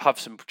 have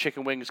some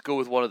chicken wings, go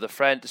with one of the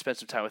friends to spend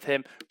some time with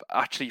him. But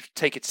actually,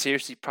 take it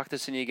seriously,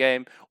 practice in your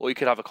game, or you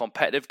could have a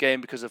competitive game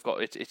because they've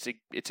got it's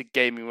a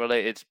gaming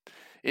related,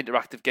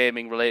 interactive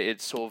gaming related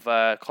sort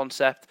of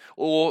concept,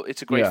 or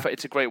it's a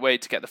great way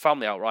to get the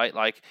family out, right?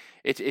 Like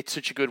it's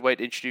such a good way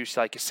to introduce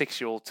like a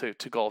 6-year-old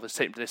to golf and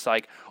take them to this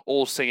like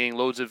all singing,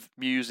 loads of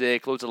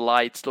music, loads of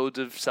lights, loads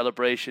of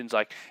celebrations,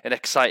 like an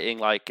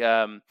exciting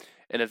an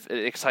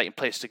exciting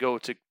place to go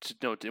to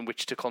know in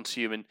which to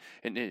consume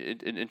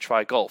and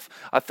try golf.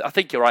 I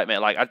think you're right, mate.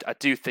 Like I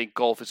do think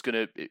golf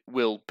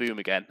will boom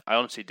again. I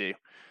honestly do.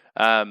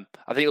 I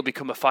think it'll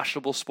become a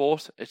fashionable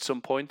sport at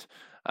some point.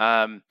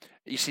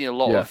 You've seen a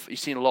lot of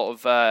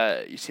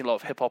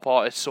hip hop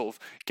artists sort of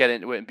get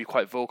into it and be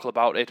quite vocal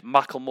about it.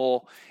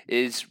 Macklemore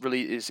is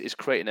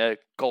creating a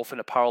golf and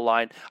apparel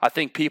line. I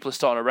think people are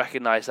starting to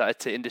recognise that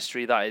it's an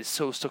industry that is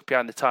so stuck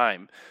behind the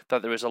time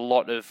that there is a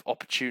lot of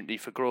opportunity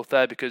for growth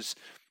there because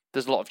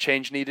there's a lot of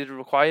change needed and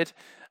required.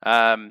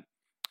 And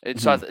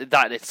so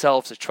that in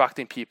itself is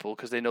attracting people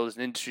because they know there's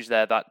an industry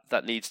there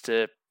that needs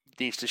to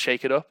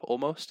shake it up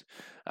almost.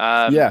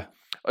 In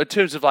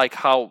terms of like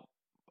how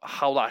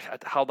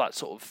that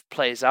sort of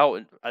plays out,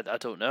 and I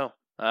don't know.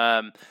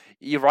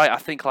 You're right. I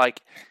think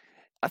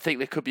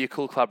there could be a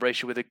cool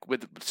collaboration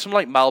with some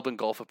like Melbourne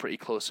Golf are pretty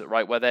close to it,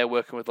 right? Where they're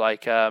working with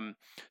like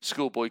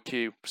Schoolboy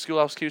Q.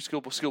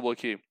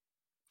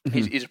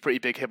 He's a pretty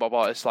big hip hop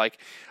artist. Like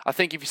I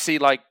think if you see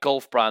like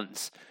golf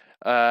brands,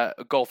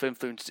 golf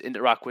influencers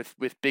interact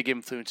with big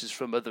influences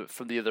from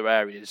the other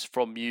areas,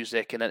 from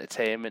music and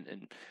entertainment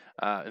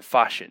and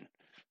fashion,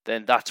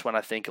 then that's when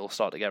I think it'll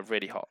start to get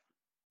really hot.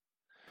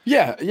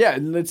 Yeah,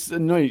 it's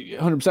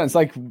 100%. It's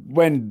like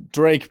when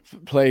Drake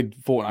played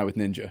Fortnite with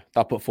Ninja.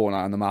 That put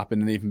Fortnite on the map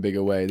in an even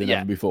bigger way than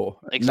ever before.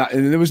 Exactly.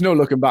 And there was no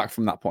looking back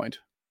from that point.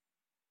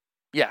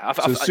 Yeah.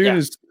 As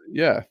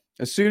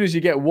soon as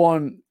you get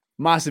one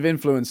massive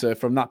influencer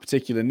from that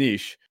particular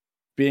niche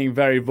being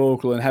very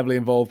vocal and heavily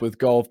involved with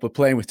golf, but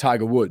playing with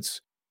Tiger Woods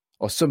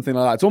or something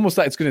like that, it's almost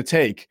like it's going to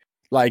take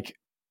like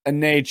a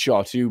Nade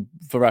Shot, who,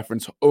 for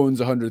reference, owns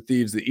 100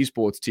 Thieves, the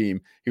esports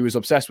team, who is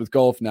obsessed with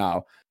golf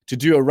now, to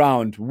do a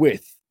round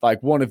with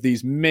like one of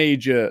these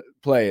major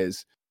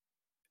players.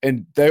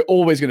 And they're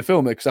always going to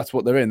film it because that's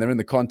what they're in. They're in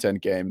the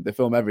content game. They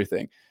film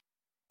everything.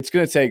 It's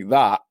going to take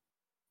that,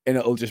 and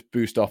it'll just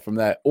boost off from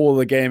there. All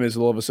the gamers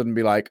will all of a sudden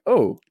be like,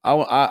 oh,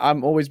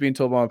 I'm always being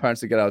told by my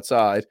parents to get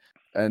outside.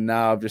 And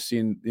now I've just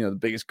seen, the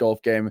biggest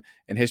golf game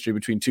in history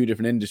between two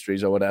different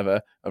industries or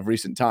whatever of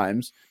recent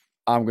times.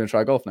 I'm going to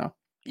try golf now.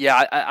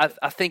 Yeah,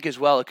 I think as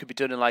well it could be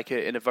done in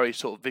in a very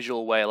sort of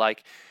visual way.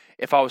 Like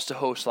if I was to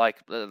host like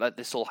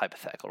this is all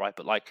hypothetical, right?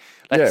 But like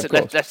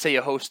let's say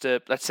you host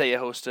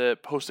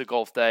a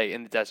golf day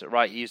in the desert,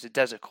 right? You use a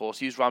desert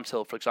course, use Rams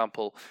Hill for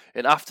example,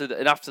 and after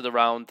the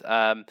round,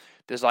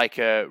 there's like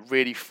a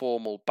really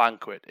formal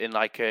banquet in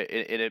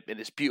in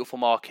this beautiful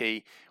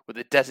marquee with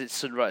a desert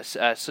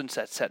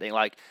sunset setting,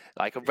 like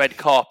a red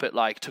carpet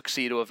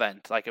tuxedo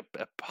event, like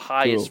a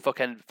high as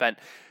fucking event,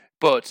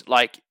 but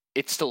like.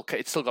 It's still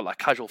got that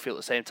casual feel at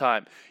the same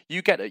time.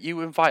 You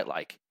invite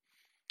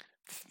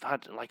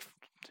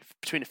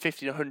between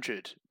 50 and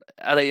 100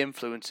 LA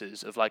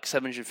influencers of like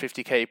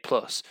 750k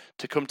plus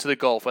to come to the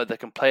golf, whether they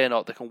can play or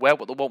not. They can wear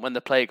what they want when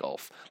they play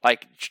golf.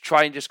 Like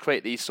try and just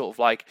create these sort of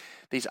like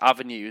these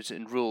avenues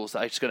and rules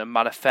that are just going to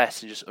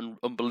manifest in just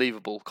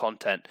unbelievable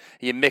content.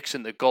 You're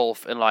mixing the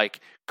golf and like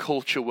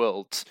culture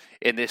worlds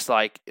in this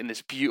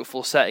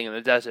beautiful setting in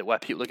the desert where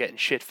people are getting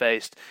shit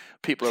faced.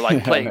 People are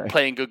like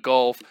playing good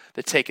golf.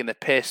 They're taking the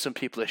piss. Some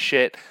people are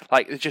shit.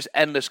 Like there's just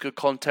endless good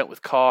content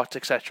with carts,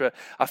 etc.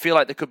 I feel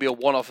like there could be a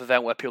one-off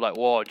event where people are like,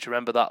 whoa, do you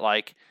remember that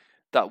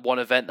one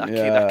event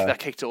that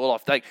kicked it all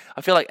off? Like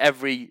I feel like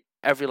every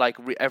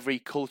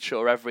culture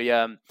or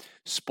every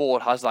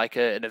sport has like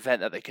an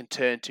event that they can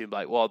turn to.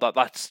 Like, well,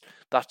 that's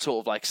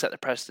sort of like set the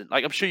precedent.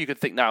 Like I'm sure you could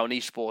think now in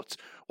esports,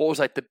 what was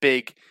like the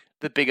big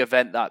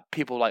event that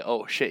people were like,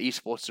 oh shit,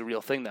 esports is a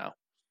real thing now.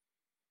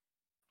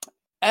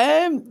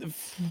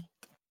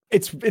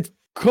 It's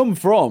come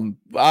from.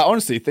 I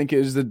honestly think it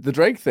was the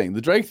Drake thing.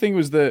 The Drake thing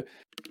was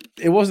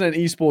it wasn't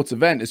an esports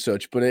event as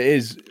such, but it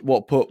is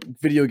what put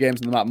video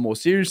games on the map more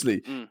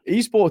seriously.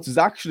 Esports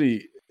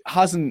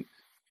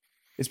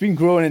it's been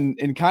growing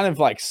in kind of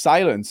like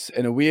silence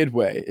in a weird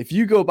way. If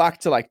you go back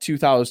to like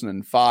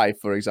 2005,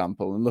 for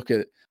example, and look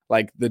at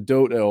like the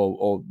Dota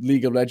or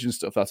League of Legends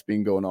stuff that's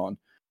been going on,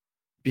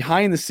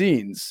 behind the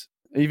scenes,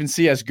 even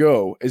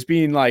CSGO has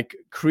been like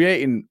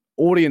creating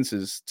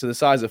audiences to the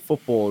size of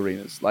football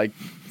arenas, like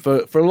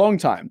for a long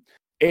time.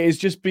 It has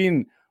just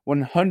been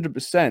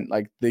 100%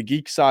 like the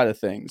geek side of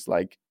things,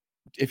 like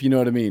if you know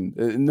what I mean.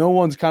 No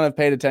one's kind of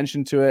paid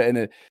attention to it,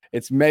 and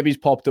it's maybe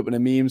popped up in a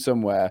meme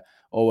somewhere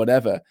or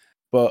whatever,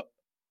 but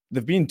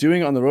they've been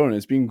doing it on their own.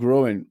 It's been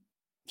growing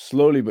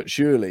slowly but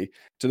surely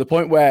to the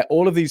point where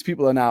all of these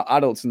people are now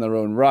adults in their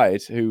own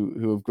right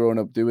who have grown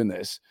up doing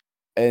this,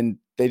 and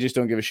they just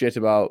don't give a shit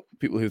about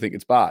people who think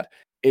it's bad.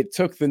 It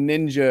took the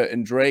Ninja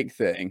and Drake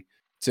thing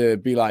to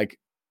be like,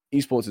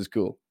 esports is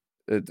cool.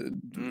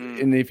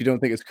 And if you don't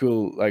think it's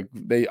cool, like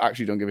they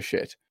actually don't give a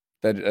shit.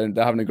 They're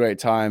having a great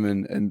time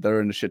and they're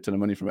earning a shit ton of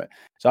money from it.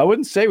 So I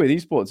wouldn't say with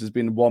esports has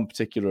been one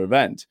particular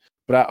event,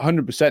 but I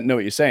 100% know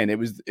what you're saying. It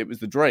was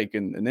the Drake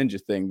and Ninja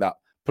thing that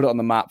put it on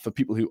the map for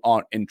people who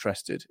aren't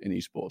interested in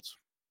esports.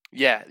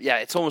 Yeah.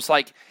 It's almost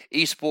like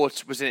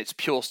esports was in its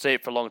pure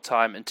state for a long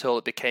time until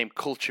it became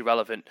culture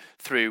relevant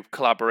through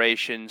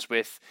collaborations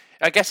with,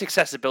 I guess,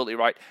 accessibility,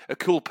 right? A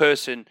cool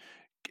person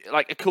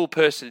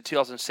in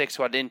 2006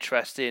 who had an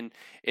interest in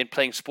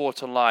playing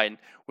sports online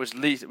was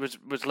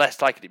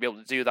less likely to be able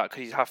to do that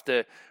because he'd have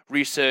to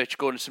research,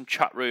 go into some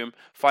chat room,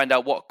 find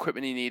out what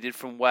equipment he needed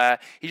from where.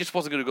 He just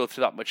wasn't going to go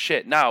through that much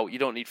shit. Now you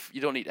don't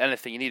need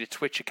anything. You need a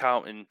Twitch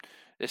account and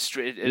a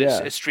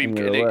stream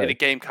in a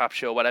game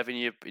capture or whatever, and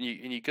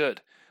you're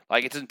good.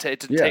 Like it doesn't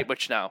take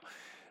much now.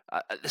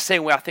 The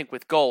same way I think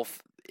with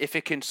golf, if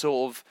it can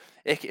sort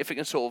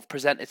of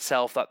present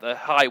itself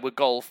that with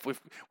golf,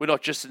 we're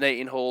not just an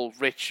 18-hole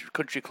rich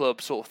country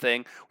club sort of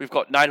thing. We've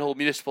got 9-hole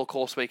municipal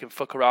course where you can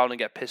fuck around and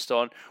get pissed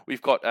on.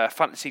 We've got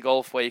fantasy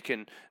golf where you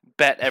can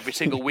bet every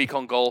single week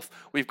on golf.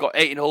 We've got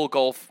 18-hole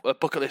golf,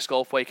 bucket list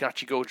golf where you can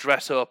actually go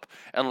dress up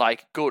and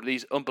like go to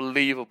these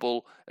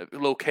unbelievable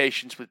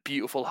locations with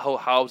beautiful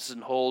houses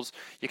and halls.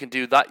 You can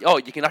do that. Oh,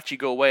 you can actually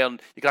go away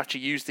and you can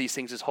actually use these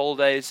things as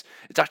holidays.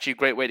 It's actually a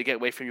great way to get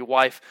away from your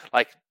wife.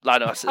 Like, I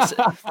know,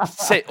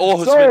 say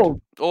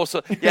husband.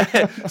 Also, yeah,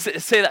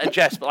 say that in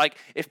jest, but like,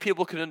 if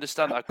people can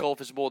understand that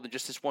golf is more than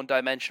just this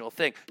one-dimensional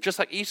thing, just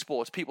like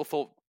esports, people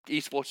thought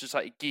esports was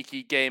like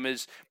geeky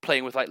gamers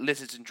playing with like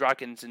lizards and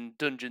dragons and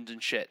dungeons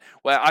and shit.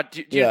 Where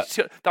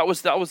that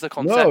was the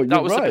concept. No,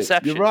 that was right. the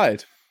perception. You're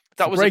right.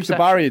 That was break the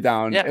barrier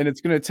down, and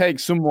it's going to take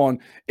someone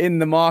in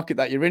the market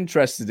that you're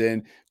interested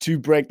in to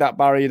break that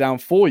barrier down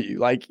for you.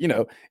 Like,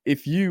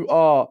 if you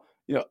are,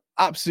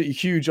 absolutely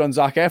huge on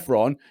Zac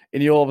Efron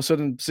and you all of a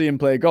sudden see him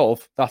play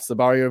golf, that's the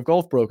barrier of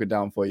golf broken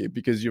down for you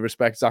because you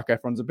respect Zac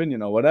Efron's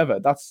opinion or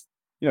whatever. That's,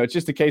 it's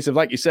just a case of,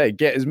 like you say,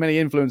 get as many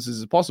influences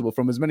as possible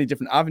from as many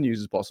different avenues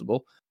as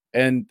possible.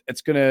 And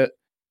it's going to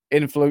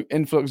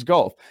influx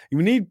golf.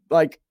 You need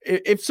like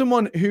if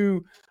someone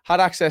who had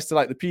access to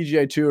like the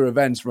PGA Tour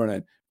events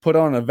running put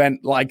on an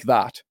event like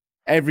that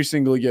every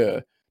single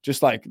year,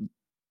 just like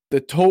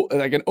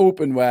like an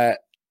open where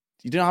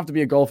you don't have to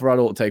be a golfer at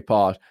all to take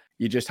part.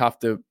 You just have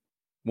to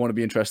want to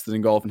be interested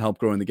in golf and help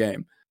grow in the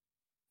game.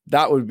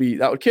 That would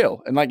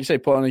kill. And like you say,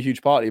 put on a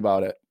huge party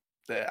about it.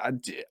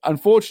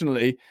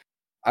 Unfortunately,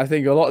 I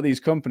think a lot of these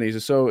companies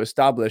are so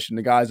established and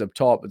the guys up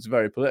top, it's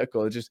very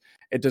political.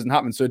 It doesn't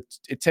happen. So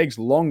it takes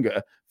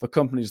longer for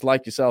companies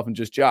like yourself and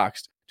Just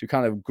Jacks to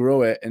kind of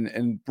grow it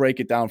and break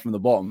it down from the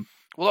bottom.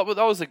 Well,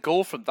 that was the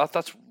goal from that.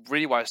 That's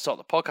really why I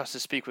started the podcast, to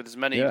speak with as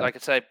many, like I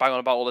say, bang on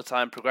about all the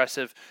time,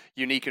 progressive,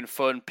 unique and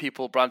fun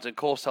people, brands and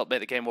course to help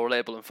make the game more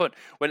relatable and fun.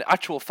 When in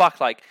actual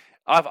fact, like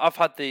I've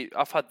had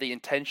the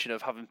intention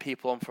of having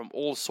people on from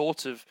all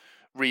sorts of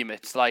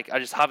remits. Like I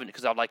just haven't,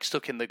 because I'm like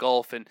stuck in the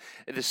golf, and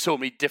there's so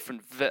many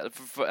different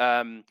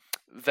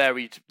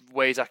varied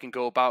ways I can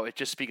go about it,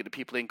 just speaking to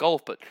people in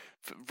golf. But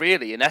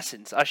really, in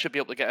essence, I should be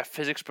able to get a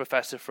physics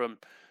professor from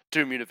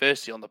Durham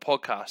University on the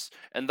podcast,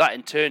 and that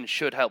in turn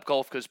should help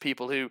golf, because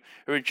people who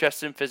are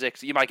interested in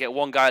physics, you might get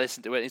one guy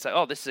listen to it and he's like,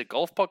 oh, this is a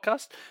golf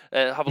podcast,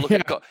 have a look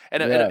at golf,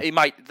 and it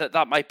might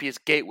that might be his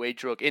gateway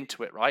drug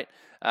into it, right?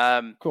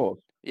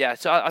 Cool. Yeah,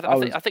 so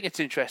I think it's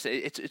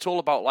interesting. It's all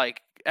about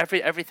like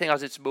everything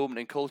has its moment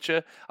in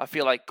culture. I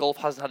feel like golf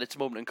hasn't had its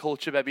moment in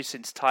culture maybe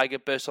since Tiger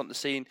burst onto the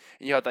scene,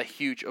 and you had that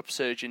huge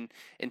upsurge in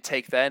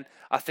take then.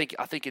 I think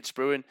it's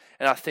brewing,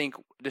 and I think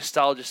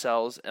nostalgia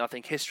sells, and I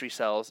think history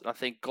sells, and I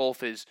think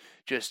golf is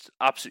just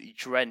absolutely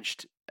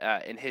drenched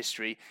in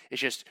history.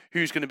 It's just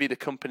who's going to be the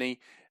company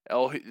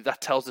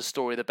that tells the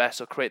story the best,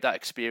 or create that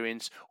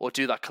experience, or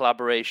do that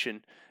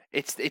collaboration.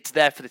 It's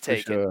there for the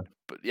taking. For sure.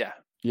 But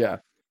yeah.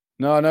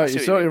 No, you're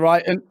totally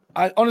right. And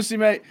I honestly,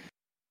 mate,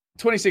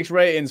 26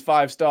 ratings,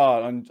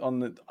 5-star on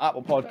the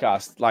Apple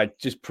podcast, like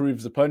just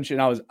proves the punch.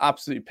 And I was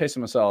absolutely pissing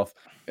myself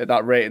at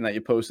that rating that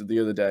you posted the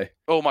other day.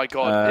 Oh my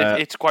god,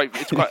 it's quite.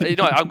 You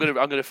know, I'm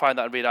gonna find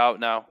that and read it out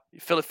now.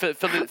 Fill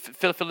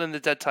in the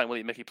dead time, will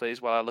you, Mickey,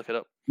 please, while I look it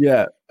up.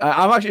 Yeah,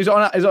 I'm actually. Is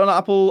it on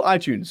Apple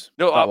iTunes?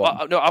 No,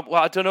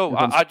 I don't know.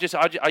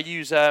 I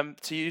use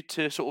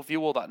to sort of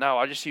view all that now.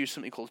 I just use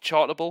something called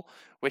Chartable,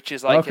 which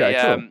is like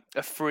a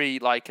free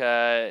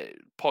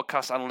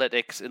podcast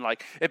analytics, and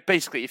like it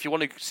basically, if you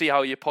want to see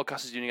how your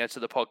podcast is doing against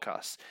other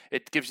podcasts,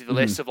 it gives you the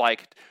list of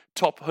like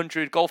top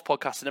 100 golf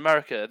podcasts in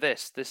America.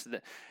 This,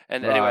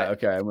 and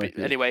right,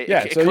 anyway,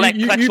 yeah. It So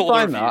collects all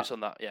the reviews that. on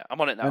that. Yeah,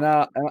 I'm on it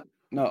now.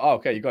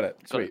 Okay, you got it.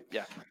 Sweet.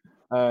 Yeah.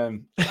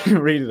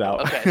 Read it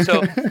out. Okay,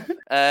 so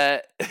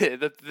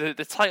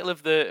the title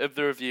of the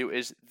review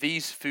is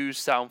 "These Foos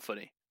Sound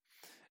Funny."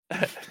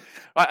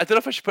 Right, I don't know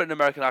if I should put an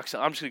American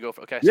accent. I'm just gonna go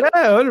for it. Okay. So,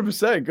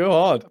 100%. Go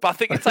hard. But I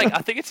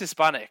think it's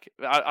Hispanic.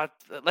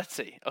 Let's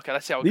see. Okay,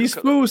 let's see how these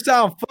foos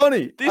sound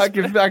funny. I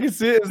can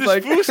see it. It's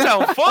like foos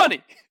sound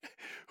funny.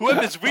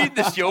 Whoever's reading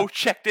this,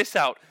 check this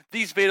out.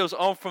 These videos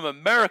aren't from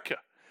America.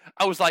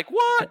 I was like,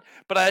 what?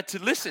 But I had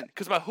to listen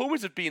because my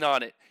homies had been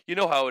on it. You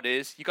know how it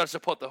is. You got to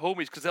support the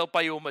homies because they'll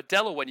buy you a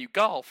Modelo when you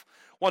golf.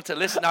 Once I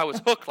listened, I was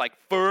hooked like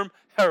firm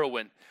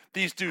heroin.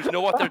 These dudes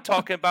know what they're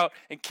talking about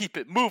and keep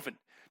it moving.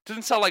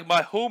 Doesn't sound like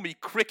my homie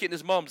cricket in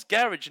his mom's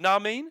garage, you know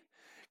what I mean?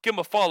 Give him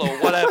a follow or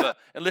whatever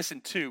and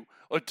listen to,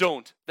 or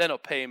don't. Then he'll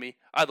pay me.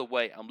 Either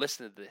way, I'm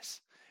listening to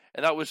this.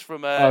 And that was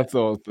from That's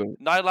awesome.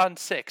 Nyland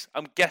 6.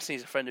 I'm guessing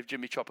he's a friend of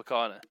Jimmy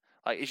Tropicana.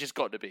 Like, he's just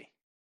got to be.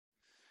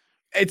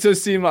 It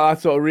does seem like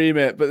that sort of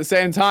remit, but at the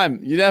same time,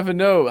 you never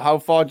know how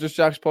far Just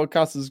Jack's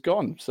podcast has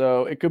gone.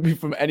 So it could be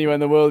from anywhere in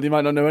the world. You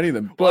might not know any of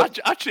them. But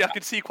well, actually, I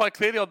can see quite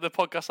clearly on the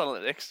podcast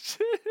analytics.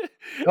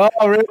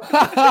 Oh, really?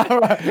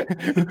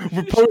 Right.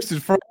 We're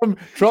posted from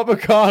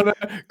Tropicana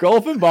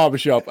Golf and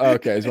Barbershop.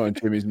 Okay, it's one of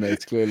Jimmy's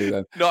mates, clearly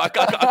then. No, I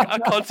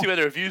can't see where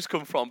the reviews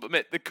come from, but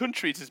mate, the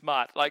countries is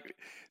mad. Like,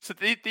 so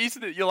these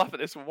are you'll laugh at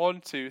this.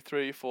 1, 2,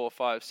 3, 4,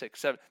 5,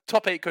 6, 7.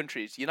 Top 8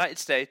 countries: United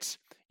States,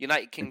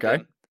 United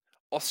Kingdom,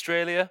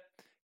 Australia,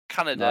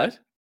 Canada,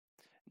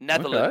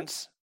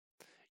 Netherlands,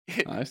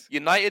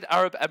 United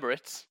Arab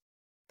Emirates,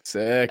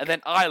 sick, and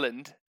then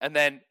Ireland, and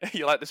then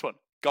you like this one,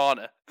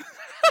 Ghana.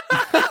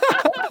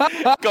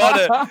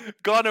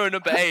 Ghana are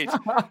number 8.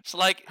 So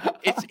like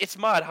it's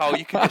mad how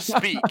you can just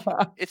speak.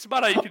 It's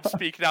mad how you can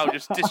speak now,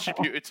 just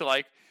distribute it to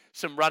like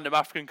some random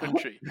African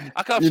country.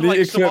 I can have some like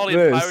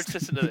Somalian pirates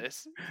listen to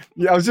this.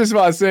 Yeah, I was just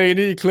about to say, you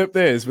need to clip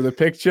this with a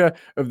picture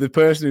of the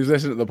person who's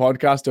listening to the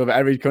podcast over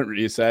every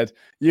country. You said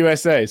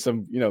USA,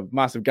 some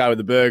massive guy with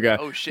a burger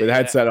with a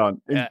headset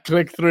on, and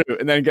click through,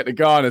 and then get to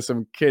Ghana,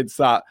 some kids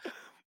that.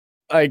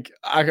 Like,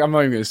 I'm not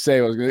even going to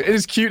say what I was going to say. It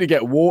is cute to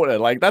get water.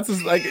 Like, that's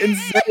just, like,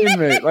 insane,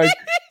 mate. Like,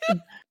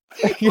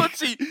 so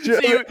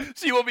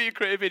you want me to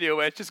create a video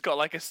where it's just got,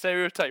 like, a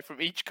stereotype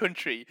from each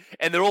country,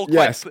 and they're all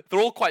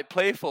quite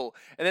playful,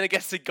 and then it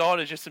gets to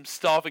Ghana, just some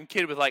starving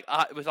kid with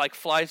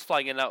flies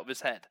flying in and out of his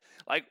head.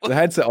 Like, the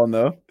headset on,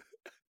 though.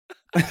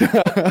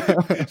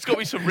 It's got to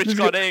be some rich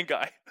Ghanaian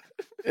guy.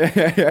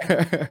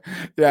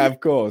 Yeah, of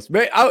course.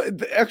 Mate,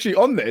 actually,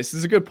 on this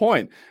is a good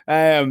point.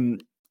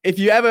 if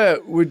you ever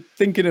were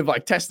thinking of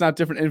like testing out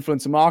different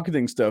influencer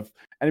marketing stuff,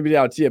 anybody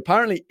out here,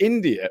 apparently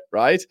India,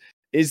 right,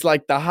 is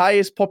like the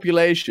highest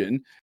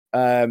population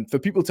for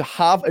people to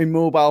have a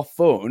mobile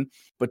phone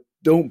but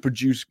don't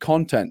produce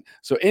content.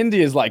 So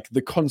India is like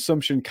the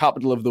consumption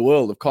capital of the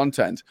world of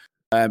content,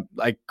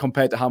 like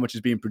compared to how much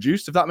is being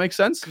produced, if that makes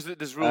sense. Because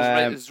there's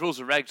rules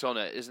and regs on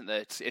it, isn't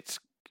there? It's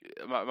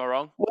am I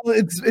wrong? Well,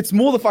 it's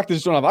more the fact they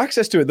just don't have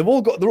access to it. They're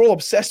all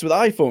obsessed with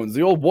iPhones.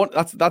 They all want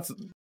that's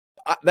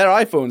their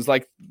iPhones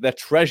like their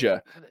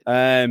treasure.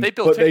 They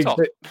built TikTok.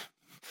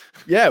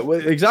 Yeah, well,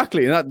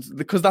 exactly, and that's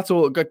because that's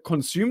all it got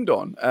consumed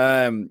on.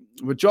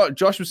 But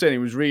Josh was saying, he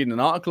was reading an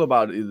article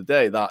about it the other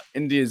day, that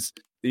India's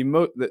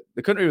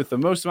the country with the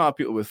most amount of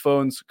people with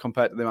phones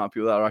compared to the amount of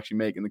people that are actually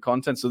making the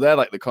content. So they're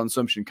like the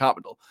consumption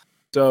capital.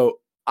 So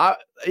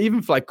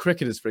even for like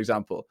cricketers, for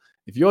example,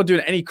 if you're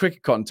doing any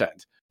cricket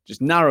content,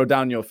 just narrow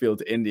down your field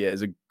to India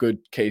is a good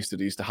case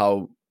study as to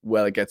how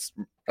well it gets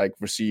like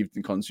received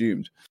and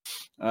consumed.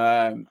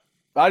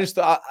 I was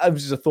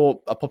just a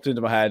thought that popped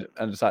into my head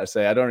and decided to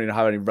say I don't really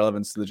have any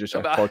relevance to the Just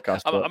Jack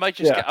podcast. I might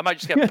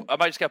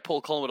just get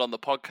Paul Collingwood on the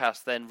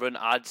podcast, then run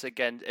ads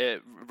again,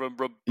 run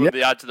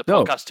the ads of the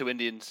podcast to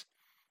Indians.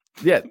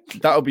 Yeah,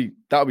 that would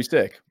be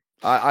sick.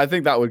 I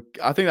think that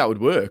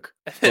would work.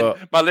 But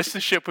my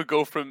listenership would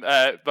go from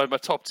my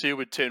top two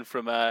would turn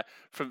from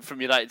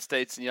United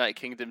States and United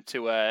Kingdom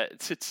to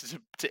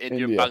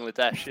India and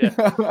Bangladesh.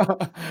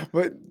 Yeah,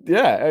 but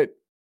yeah,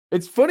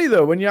 it's funny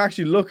though when you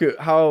actually look at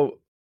how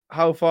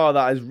far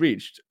that has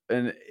reached,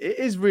 and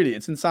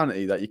it's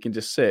insanity that you can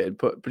just sit and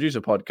produce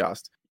a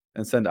podcast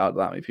and send it out to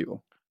that many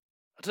people.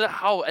 I don't know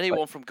how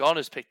anyone from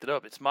Ghana's picked it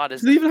up. It's mad,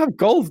 isn't it? They even have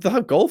golf. They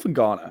have golf in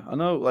Ghana. I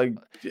know, like.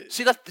 That's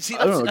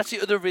the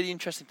other really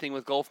interesting thing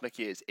with golf,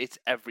 Mickey, is it's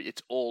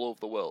all over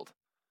the world.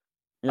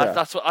 Yeah.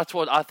 That's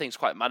what I think is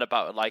quite mad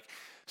about it. Like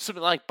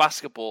something like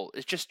basketball,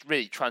 it's just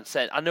really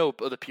transcend. I know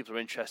other people are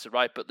interested,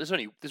 right? But there's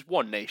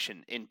one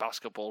nation in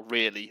basketball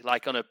really,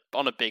 like on a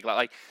big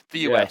like the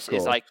US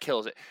is like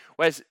kills it.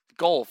 Whereas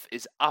golf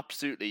is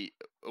absolutely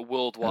a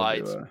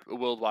worldwide sport, a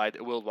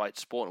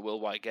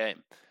worldwide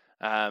game.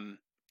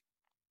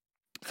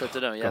 So I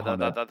don't know. Yeah,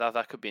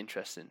 that could be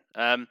interesting.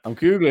 I'm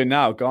googling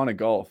now. Ghana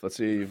golf. Let's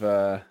see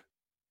what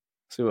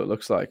it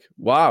looks like.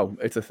 Wow,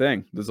 it's a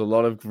thing. There's a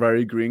lot of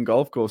very green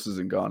golf courses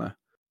in Ghana.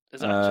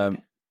 Is that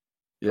actually?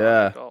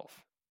 Yeah.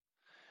 Golf.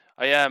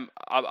 I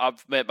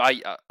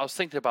was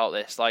thinking about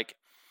this. Like,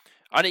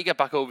 I need to get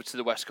back over to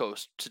the West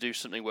Coast to do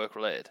something work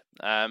related.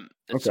 At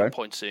some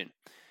point soon.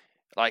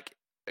 Like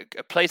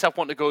a place I've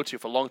wanted to go to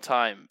for a long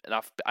time, and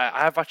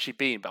I have actually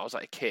been, but I was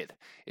like a kid,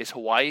 is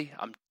Hawaii.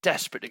 I'm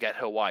desperate to get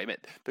to Hawaii. I mean,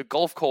 the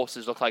golf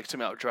courses look like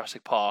something out of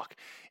Jurassic Park.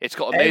 It's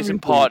got amazing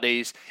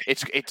parties.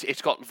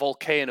 It's got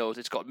volcanoes.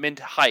 It's got mint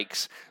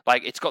hikes.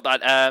 Like it's got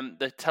that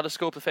the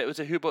telescope. If it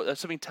was a Hubble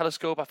something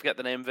telescope, I forget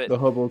the name of it. The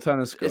Hubble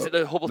telescope. Is it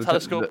the Hubble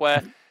telescope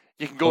where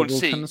you can go and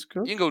see?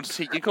 Telescope? You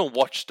can go and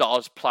watch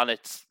stars,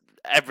 planets,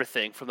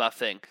 everything from that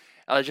thing.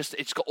 And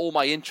it's got all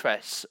my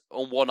interests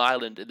on one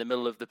island in the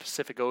middle of the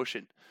Pacific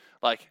Ocean.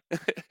 Like,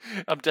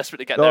 I'm desperate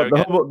to get there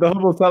again. The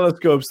Hubble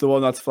telescope's the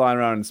one that's flying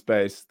around in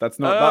space. That's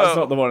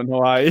not the one in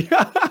Hawaii.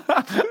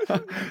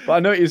 But I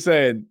know what you're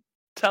saying.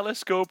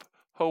 Telescope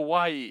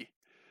Hawaii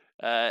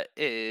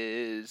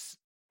is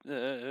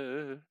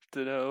don't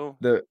know.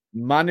 The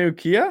Mauna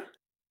Kea?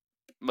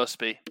 Must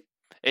be.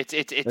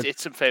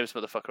 It's some famous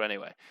motherfucker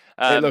anyway.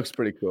 It looks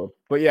pretty cool,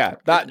 but yeah,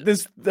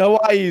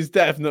 Hawaii is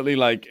definitely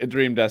like a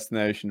dream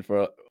destination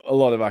for a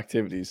lot of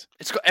activities.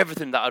 It's got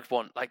everything that I'd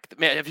want. Like,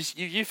 man,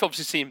 you've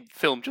obviously seen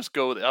film Just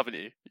Go, haven't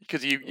you?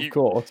 Because you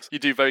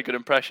do a very good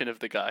impression of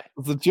the guy.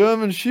 The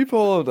German sheep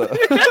holder.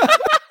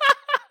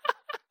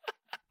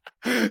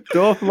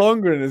 Dolph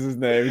Lundgren is his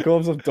name. He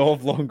calls himself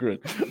Dolph Lundgren.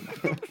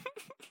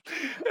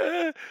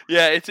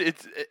 Yeah, it's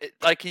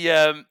like he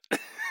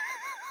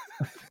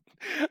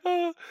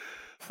oh,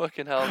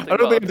 fucking hell! I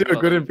don't think I do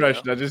a good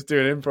impression. I just do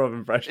an improv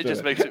impression. It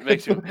just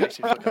makes you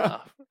fucking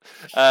laugh.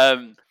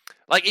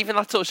 Like even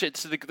that sort of shit.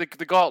 So they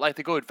go out, like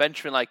they go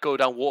adventuring, like go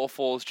down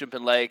waterfalls,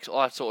 jumping lakes,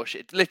 all that sort of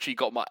shit. It literally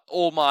got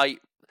all my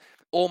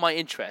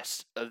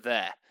interests are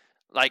there.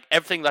 Like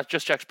everything that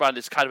Just Jack's brand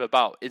is kind of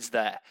about is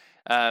there.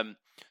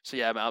 So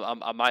yeah,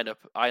 I'm eyeing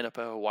up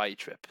a Hawaii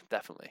trip,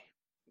 definitely.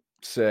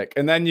 Sick.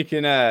 And then you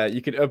can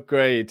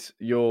upgrade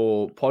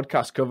your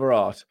podcast cover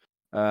art.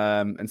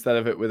 Instead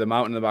of it with a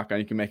mountain in the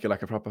background, you can make it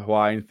like a proper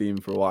Hawaiian theme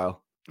for a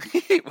while.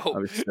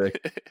 Well,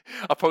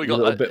 I probably got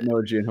a little bit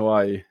more in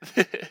Hawaii.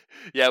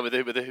 Yeah, with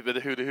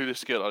the hula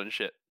skirt on and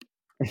shit.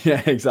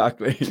 Yeah,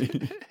 exactly.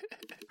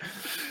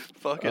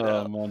 Fucking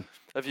hell, man.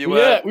 Have you?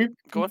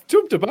 We've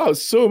jumped about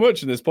so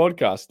much in this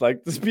podcast.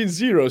 Like, there's been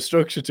zero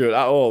structure to it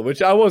at all,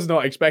 which I was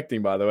not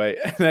expecting, by the way,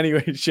 in any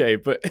way,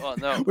 shape. But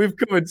we've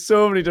covered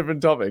so many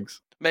different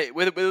topics. Mate,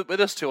 with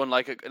us two on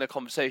in a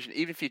conversation,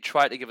 even if you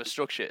try to give a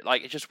structure,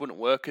 like it just wouldn't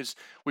work because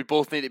we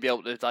both need to be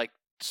able to like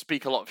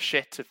speak a lot of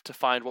shit to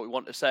find what we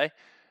want to say,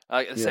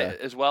 say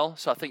as well.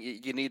 So I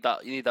think you need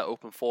that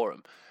open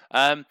forum.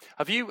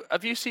 Have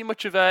you seen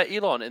much of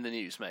Elon in the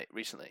news, mate,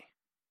 recently?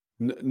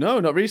 No,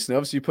 not recently.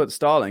 Obviously, you put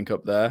Starlink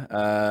up there.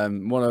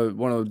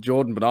 One of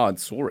Jordan Bernard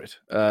saw it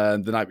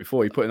the night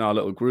before. He put in our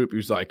little group. He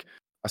was like,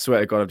 "I swear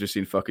to God, I've just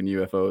seen fucking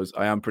UFOs.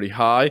 I am pretty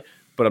high,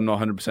 but I'm not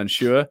 100%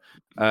 sure."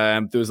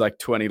 There was like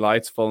 20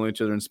 lights following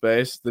each other in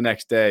space. The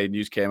next day,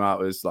 news came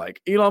out. It was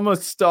like Elon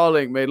Musk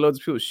Starlink made loads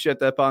of people shit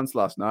their pants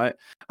last night,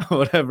 or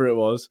whatever it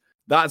was.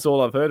 That's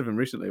all I've heard of him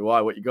recently. Why?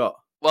 What you got?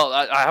 Well,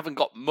 I haven't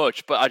got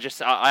much, but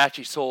I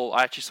actually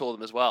saw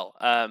them as well.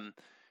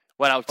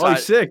 Went Oh, outside.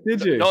 he's sick,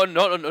 did you?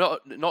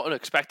 Not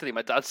unexpectedly.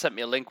 My dad sent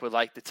me a link with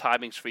like the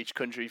timings for each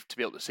country to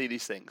be able to see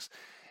these things.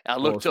 And I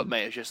looked up, Awesome.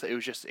 mate. It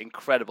was just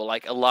incredible.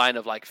 Like a line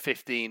of like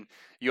 15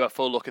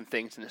 UFO-looking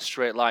things in a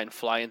straight line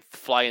flying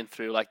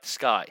through like the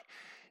sky.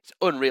 It's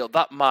unreal.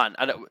 That man,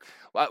 and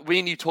we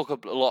and you talk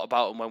a lot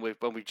about him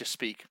when we just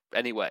speak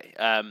anyway.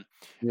 I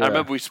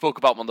remember we spoke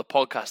about him on the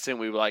podcast, and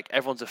we were like,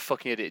 everyone's a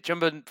fucking idiot. Do you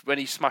remember when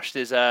he smashed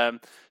the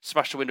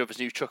window of his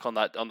new truck on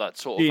that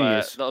sort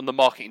Genius. of on the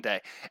marketing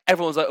day?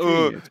 Everyone's like,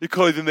 oh, you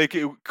can't even make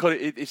it.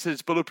 It says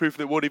it's bulletproof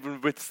and it won't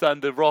even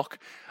withstand a rock.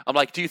 I'm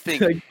like, do you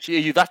think are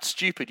you that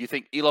stupid? You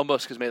think Elon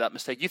Musk has made that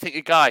mistake? You think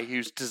a guy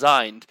who's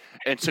designed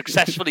and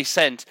successfully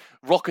sent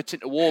rockets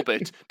into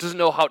orbit doesn't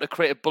know how to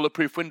create a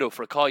bulletproof window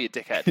for a car, you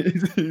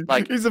dickhead?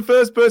 Like, he's the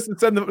first person to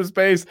send them up to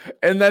space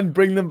and then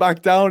bring them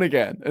back down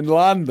again and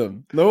land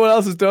them. No one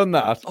else has done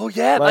that. oh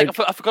yeah, like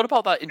I forgot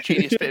about that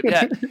ingenious bit.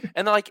 Yeah,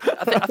 and like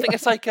I think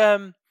it's like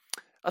I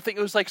think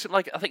it was like something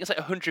like I think it's like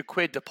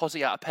 £100 deposit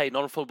you had to pay,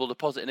 non-refundable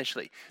deposit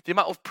initially. The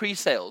amount of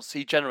pre-sales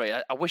he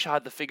generated, I wish I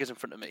had the figures in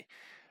front of me.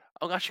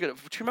 I'm actually gonna.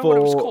 Do you remember what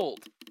it was called?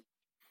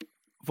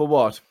 For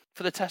what?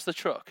 For the Tesla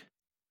truck.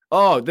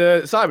 Oh,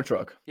 the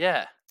Cybertruck.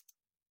 Yeah.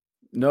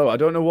 No, I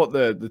don't know what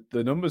the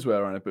numbers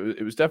were on it, but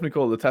it was definitely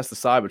called the Tesla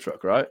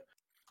Cybertruck, right?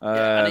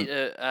 Yeah. I need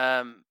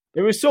to.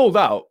 It was sold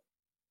out.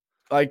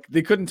 Like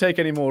they couldn't take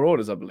any more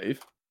orders, I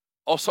believe.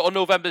 Also on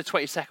November the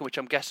 22nd, which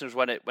I'm guessing was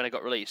when it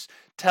got released,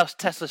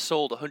 Tesla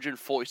sold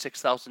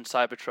 146,000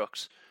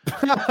 Cybertrucks.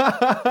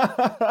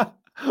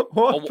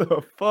 What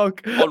the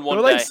fuck? On one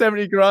they were like day.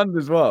 70 grand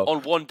as well.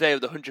 On one day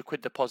with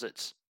 £100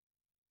 deposits.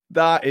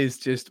 That is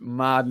just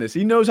madness.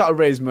 He knows how to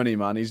raise money,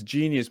 man. He's a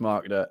genius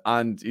marketer,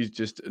 and he's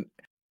just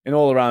an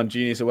all-around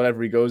genius at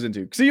whatever he goes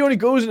into. Because he only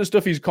goes into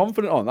stuff he's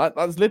confident on.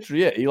 That's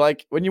literally it. He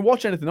like when you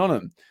watch anything on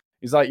him,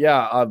 he's like,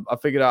 yeah, I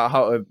figured out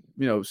how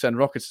to send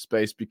rockets to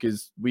space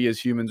because we as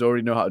humans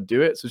already know how to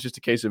do it. So it's just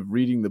a case of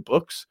reading the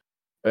books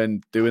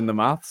and doing the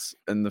maths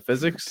and the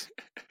physics.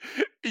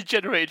 He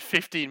generated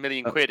 15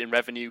 million quid in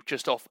revenue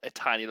just off a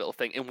tiny little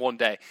thing in one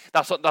day.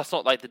 That's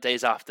not like the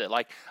days after.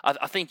 Like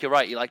I think you're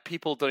right. Like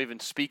people don't even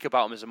speak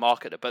about him as a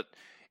marketer, but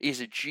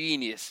he's a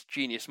genius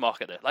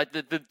marketer. Like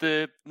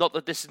the not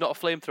that this is not a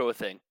flamethrower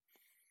thing.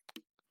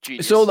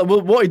 Genius. So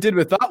what he did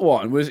with that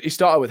one was he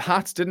started with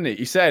hats, didn't he?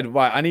 He said,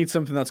 "Right, I need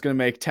something that's going to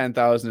make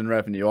 10,000 in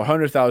revenue or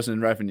 100,000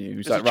 in revenue."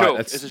 He's like, "Right,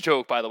 it's a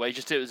joke, by the way.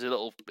 Just it's a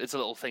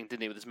little thing,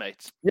 didn't he, with his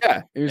mates?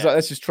 Yeah, he was like,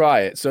 let's just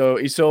try it. So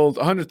he sold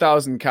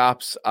 100,000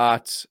 caps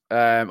at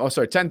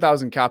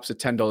 10,000 caps at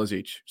 $10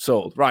 each.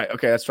 Sold. Right,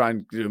 okay, let's try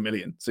and do 1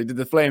 million. So he did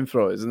the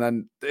flamethrowers, and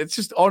then it's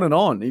just on and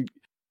on.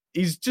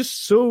 He's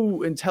just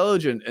so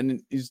intelligent,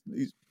 and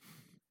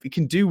he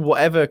can do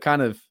whatever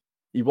kind of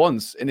he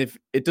wants. And if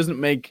it doesn't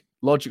make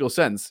logical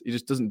sense, he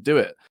just doesn't do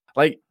it.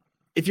 Like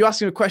if you ask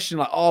him a question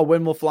like, "Oh,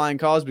 when will flying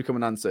cars become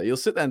an answer?" He'll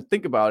sit there and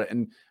think about it,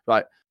 and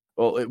like,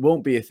 well, it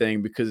won't be a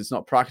thing because it's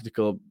not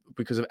practical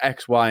because of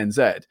X, Y, and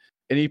Z.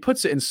 And he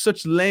puts it in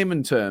such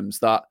layman terms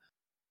that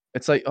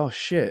it's like, oh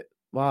shit,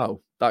 wow,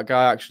 that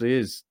guy actually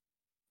is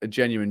a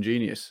genuine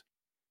genius.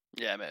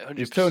 Yeah, mate. 100%.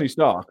 He's Tony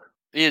Stark.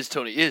 He is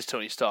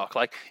Tony Stark.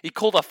 Like he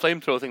called that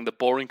flamethrower thing the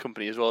Boring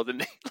Company as well,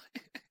 didn't he?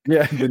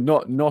 Yeah,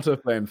 not a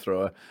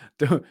flamethrower.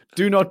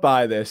 Do not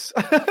buy this.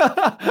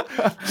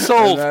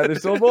 Sold. And, they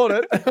still bought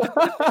it.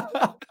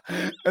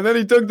 And then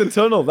he dug the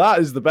tunnel. That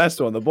is the best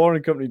one. The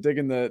Boring Company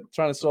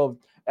trying to solve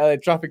LA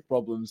traffic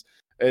problems,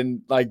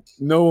 and like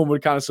no one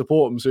would kind of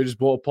support him, so he just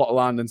bought a plot of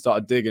land and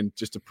started digging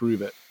just to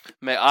prove it.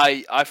 Mate,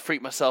 I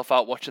freaked myself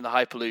out watching the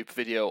Hyperloop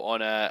video on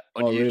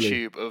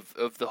YouTube really?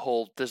 of the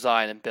whole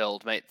design and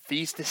build, mate.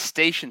 The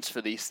stations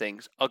for these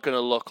things are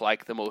gonna look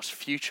like the most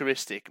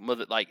futuristic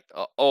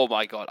oh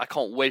my god, I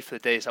can't wait for the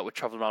days that we're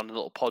traveling around in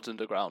little pods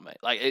underground, mate.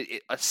 Like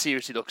it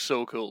seriously looks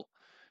so cool.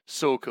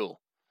 So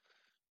cool.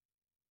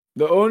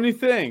 The only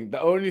thing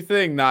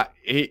that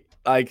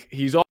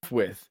he's off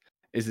with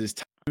is his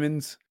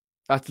timings.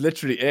 That's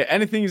literally it.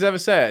 Anything he's ever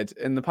said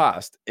in the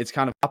past, it's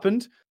kind of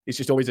happened. It's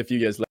just always a few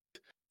years late.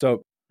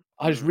 So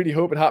I just really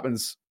hope it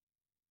happens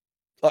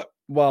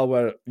while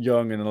we're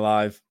young and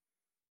alive.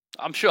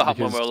 I'm sure it'll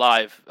happen when we're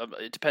alive.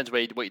 It depends what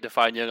you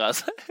define young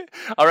as.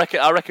 I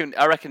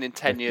reckon in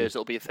 10 years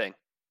it'll be a thing.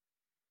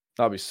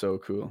 That'd be so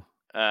cool.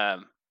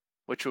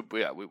 Which would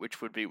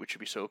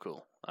be so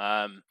cool.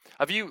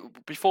 Have you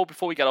before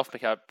we get off,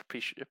 Mick? I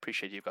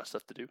appreciate you've got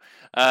stuff to do.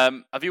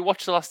 Have you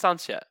watched The Last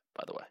Dance yet?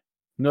 By the way.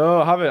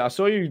 No, I haven't. I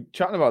saw you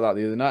chatting about that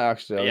the other night.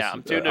 Actually,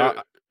 I'm doing.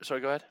 Sorry,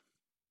 go ahead.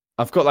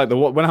 I've got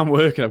when I'm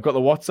working, I've got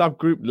the WhatsApp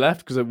group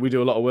left because we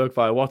do a lot of work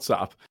via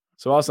WhatsApp.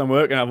 So whilst I'm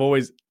working, I've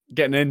always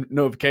getting in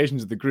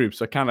notifications of the group,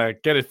 so I kind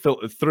of get it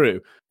filtered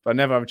through, but I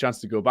never have a chance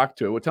to go back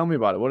to it. Well, tell me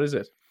about it. What is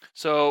it?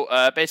 So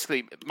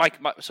basically,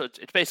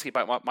 it's basically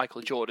about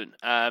Michael Jordan,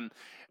 and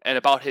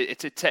about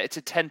it's a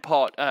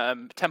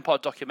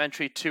 10-part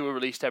documentary. 2 are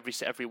released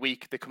every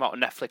week. They come out on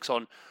Netflix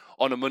on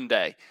a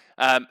Monday,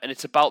 and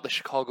it's about the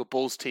Chicago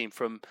Bulls team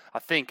from, I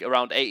think,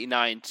 around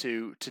 89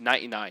 to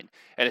 99,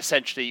 and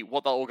essentially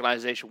what that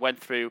organization went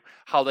through,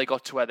 how they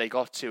got to where they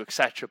got to,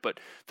 etc. But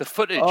the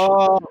footage.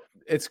 Oh,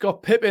 it's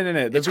got Pippen in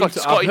it.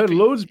 I've heard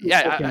loads of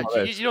people talking about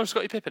this. You know who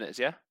Scottie Pippen is,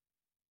 yeah?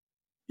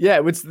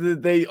 Yeah, it's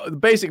they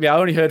basically. I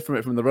only heard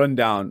from the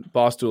Rundown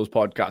Barstool's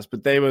podcast,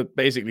 but they were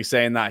basically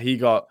saying that he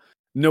got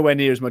nowhere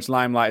near as much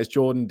limelight as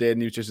Jordan did,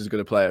 and he was just as good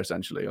a player,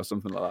 essentially, or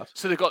something like that.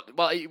 So they got,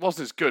 well, he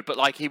wasn't as good, but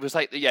like he was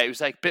like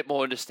a bit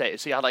more understated.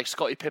 So you had like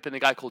Scottie Pippen, a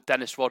guy called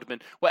Dennis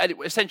Rodman. Well,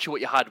 essentially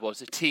what you had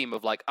was a team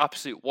of like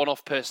absolute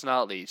one-off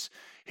personalities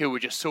who were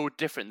just so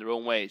different in their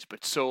own ways,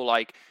 but so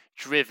like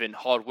driven,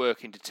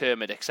 hardworking,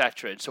 determined,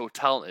 etc., and so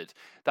talented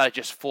that it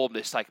just formed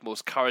this like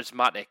most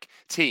charismatic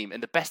team.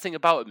 And the best thing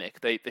about it,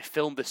 Mick, they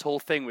filmed this whole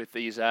thing with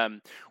these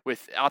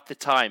with, at the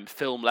time,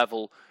 film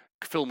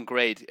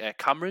grade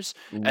cameras,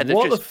 and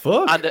the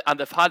fuck? And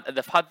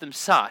they've had them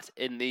sat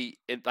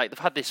they've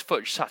had this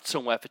footage sat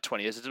somewhere for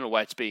 20 years. I don't know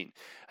where it's been.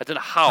 I don't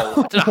know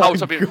how.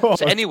 It's been.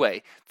 So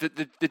anyway,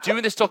 they're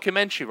doing this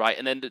documentary, right?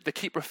 And then they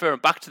keep referring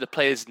back to the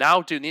players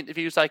now doing the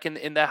interviews, like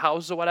in their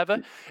houses or whatever.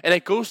 And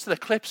it goes to the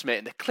clips, mate.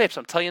 And the clips,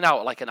 I'm telling you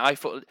now, like an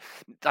iPhone,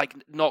 like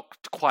not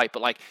quite,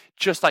 but like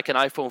just like an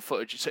iPhone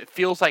footage. So it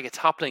feels like it's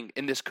happening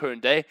in this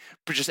current day,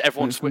 but just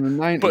everyone's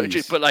it's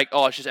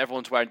just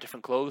everyone's wearing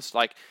different clothes.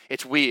 Like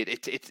it's weird.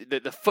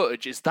 The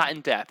footage is that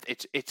in depth.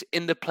 It's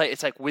in the play.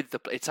 It's like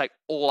it's like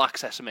all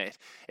access, mate.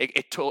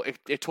 It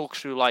talks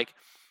through like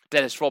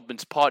Dennis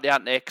Rodman's party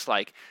antics,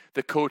 like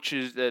the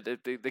coaches,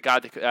 the guy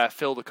that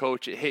Phil, the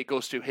coach. It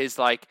goes through his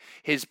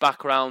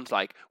background,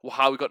 like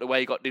how he got to where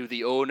he got to,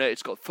 the owner.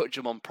 It's got footage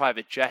of him on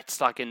private jets,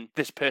 slagging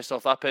this person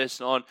off, that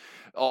person on,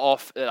 or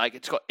off. Like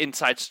it's got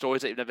inside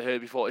stories that you've never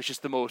heard before. It's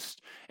just the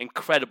most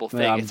incredible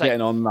thing. Yeah, I'm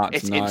getting on that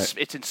tonight.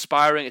 It's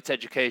inspiring. It's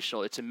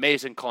educational. It's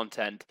amazing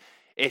content.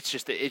 It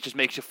just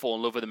makes you fall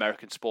in love with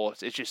American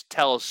sports. It just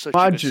tells such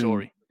a good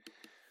story.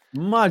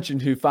 Imagine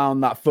who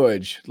found that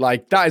footage.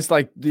 Like that is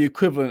like the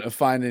equivalent of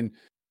finding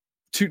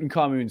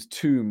Tutankhamun's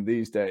tomb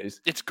these days.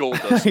 It's gold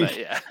dust, mate,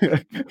 yeah.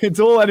 It's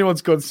all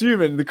anyone's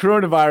consuming. The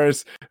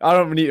coronavirus, I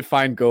don't need to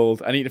find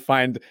gold. I need to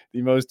find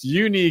the most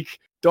unique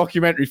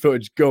documentary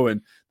footage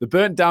going. The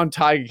burnt down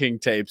Tiger King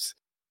tapes.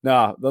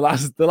 Nah, the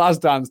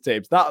last dance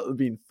tapes. That would have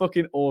been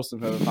fucking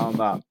awesome if I found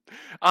that.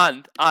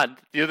 And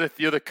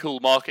the other cool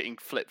marketing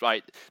flip,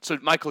 right? So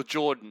Michael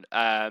Jordan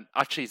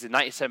actually is a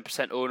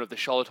 97% owner of the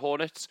Charlotte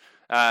Hornets,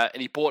 and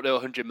he bought it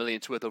 100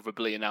 million to worth over $1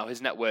 billion now.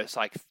 His net worth's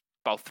like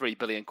about £3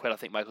 billion, I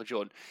think. Michael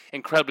Jordan,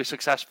 incredibly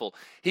successful.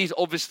 This is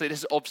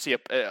obviously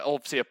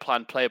a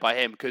planned play by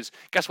him, because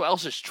guess what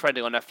else is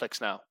trending on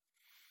Netflix now?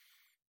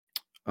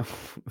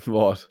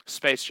 What?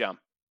 Space Jam.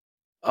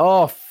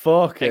 Oh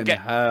fucking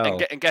hell!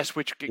 And guess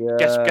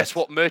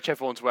what merch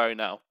everyone's wearing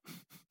now?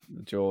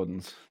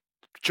 Jordans.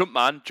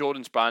 Jumpman,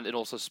 Jordan's brand, and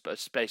also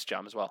Space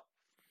Jam as well.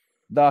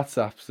 That's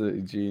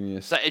absolutely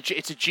genius. So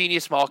it's a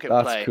genius market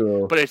play,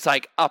 cool. But it's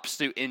like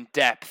absolute in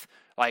depth,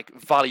 like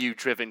value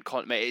driven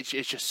content.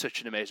 It's just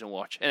such an amazing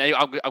watch. And anyway,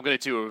 I'm going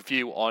to do a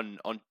review on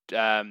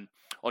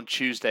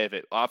Tuesday of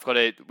it.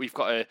 We've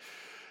got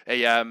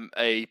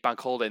a bank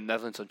holiday in the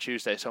Netherlands on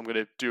Tuesday, so I'm going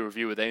to do a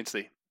review with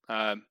Ainsley.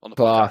 On the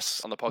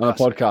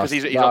podcast because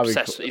he's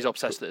obsessed. He's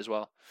obsessed with it as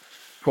well.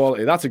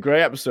 Quality. That's a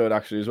great episode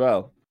actually as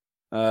well.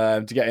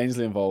 To get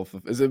Ainsley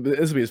involved. This will be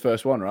his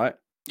first one, right?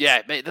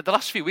 Yeah, mate. The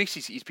last few weeks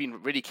he's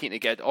been really keen to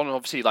get on.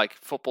 Obviously, like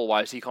football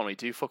wise, he can't really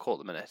do fuck all at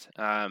the minute.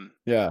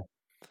 Yeah.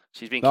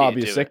 So he's been. That'll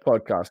be a sick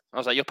podcast. I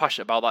was like, you're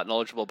passionate about that,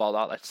 knowledgeable about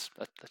that.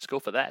 Let's go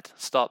for that.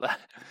 Start there.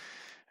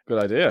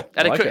 Good idea.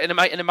 And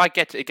it might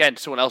get again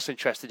someone else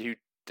interested who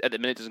at the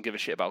minute doesn't give a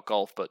shit about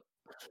golf, but.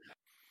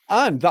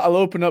 And that'll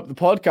open up the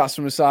podcast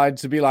from a side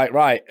to be like,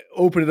 right,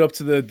 open it up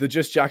to the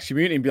Just Jacks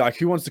community and be like,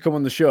 who wants to come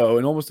on the show?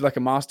 And almost like a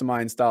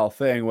mastermind style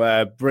thing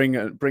where bring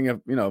a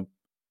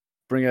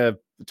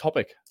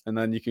topic and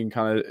then you can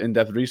kind of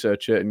in-depth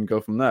research it and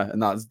go from there.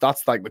 And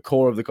that's like the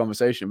core of the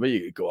conversation, but you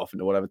could go off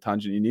into whatever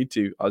tangent you need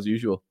to, as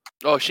usual.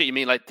 Oh shit, you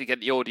mean like to get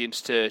the audience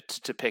to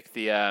pick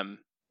the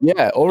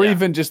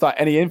even just like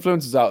any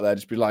influencers out there,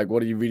 just be like,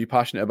 what are you really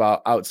passionate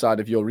about outside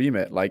of your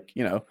remit? Like,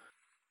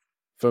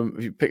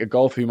 if you pick a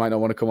golfer who might not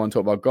want to come on and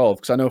talk about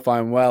golf, because I know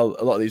fine well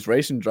a lot of these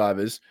racing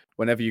drivers,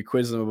 whenever you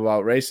quiz them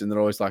about racing, they're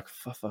always like,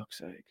 for fuck's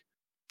sake.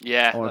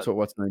 Yeah. I want to talk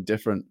about something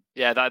different.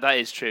 Yeah, that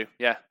is true.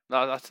 Yeah.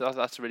 No,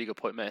 that's a really good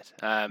point, mate.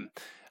 And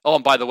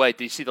by the way,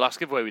 did you see the last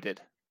giveaway we did?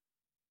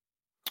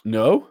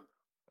 No.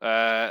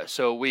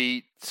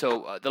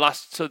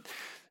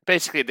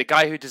 Basically the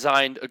guy who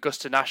designed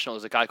Augusta National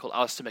is a guy called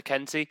Alistair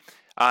McKenzie.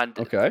 And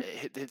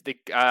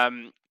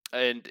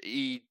and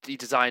he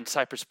designed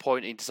Cypress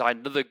Point. He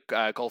designed another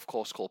golf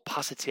course called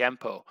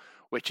Pasatiempo,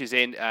 which is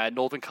in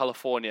Northern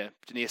California,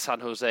 near San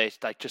Jose,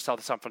 like just south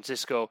of San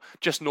Francisco,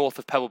 just north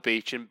of Pebble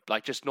Beach, and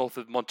like just north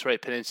of Monterey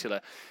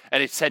Peninsula.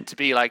 And it's said to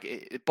be like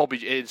it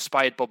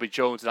inspired Bobby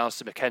Jones and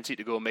Alistair McKenzie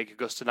to go and make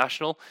Augusta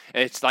National.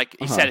 And it's like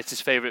he said it's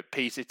his favorite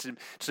piece. It's an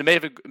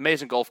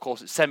amazing golf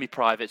course. It's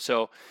semi-private,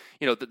 so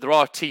there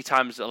are tee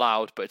times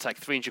allowed, but it's like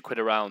 £300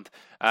 a round,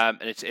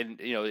 and it's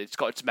it's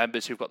got its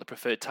members who've got the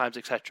preferred times,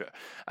 etc.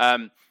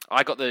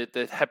 I got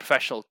the head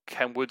professional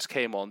Ken Woods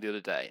came on the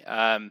other day,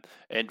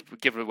 and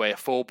giving away a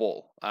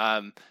 4-ball.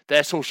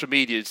 Their social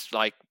media's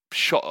like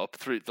shot up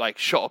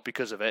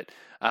because of it.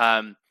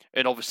 And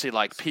obviously,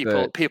 like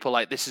people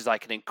like this is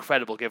like an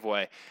incredible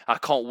giveaway. I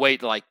can't wait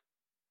to like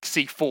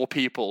see 4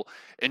 people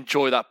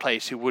enjoy that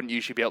place who wouldn't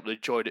usually be able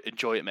to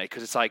enjoy it, mate.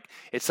 Because it's like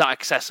it's that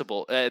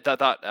accessible,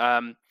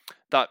 that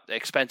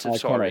expensive. Iconic.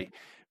 Sorry.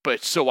 But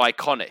it's so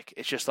iconic.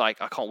 It's just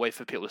like I can't wait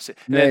for people to see.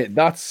 Yeah,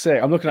 that's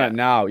sick. I'm looking at it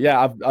now.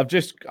 Yeah,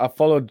 I've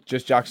followed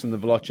Just Jackson the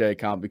Veloce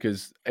account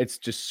because it's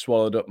just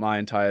swallowed up my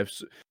entire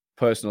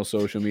personal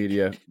social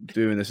media.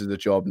 Doing this as a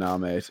job now,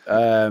 mate.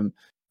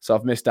 So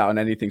I've missed out on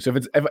anything. So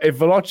if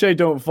Veloce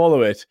don't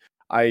follow it,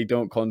 I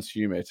don't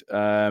consume it.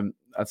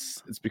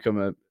 It's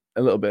become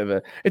a little bit of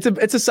a.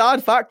 It's a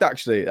sad fact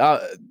actually. I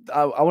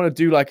want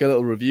to do like a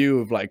little review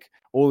of like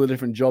all the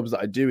different jobs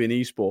that I do in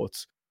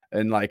esports,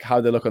 and like how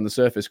they look on the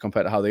surface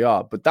compared to how they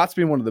are. But that's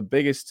been one of the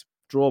biggest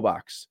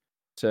drawbacks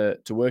to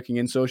working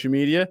in social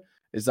media,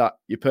 is that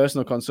your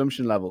personal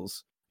consumption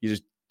levels, you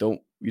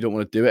don't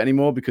want to do it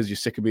anymore because you're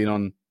sick of being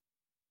on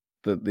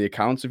the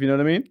accounts, if you know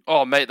what I mean.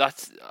 Oh mate,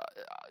 that's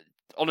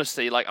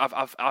honestly, like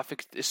I've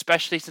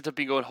especially since I've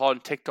been going hard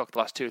on TikTok the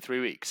last 2 or 3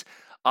 weeks,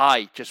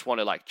 I just want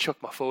to like chuck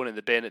my phone in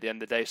the bin at the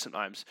end of the day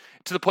sometimes,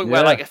 to the point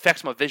where like it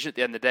affects my vision at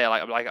the end of the day.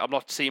 I'm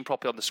not seeing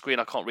properly on the screen.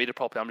 I can't read it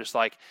properly. I'm just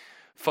like,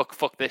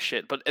 fuck this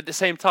shit. But at the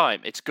same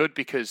time, it's good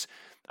because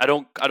I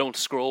don't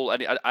scroll.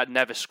 I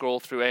never scroll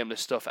through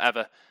aimless stuff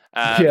ever.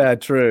 Yeah,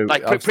 true.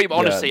 Like pretty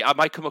honestly, I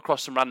might come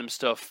across some random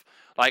stuff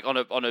like on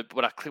a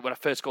when I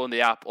first go on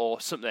the app or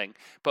something.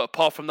 But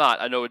apart from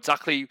that, I know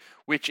exactly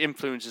which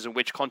influencers and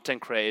which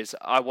content creators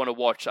I want to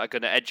watch that are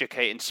going to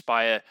educate,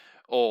 inspire,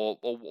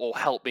 or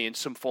help me in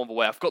some form of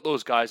way. I've got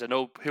those guys. I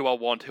know who I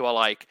want, who I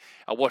like.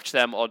 I watch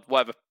them on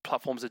whatever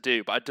platforms I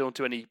do, but I don't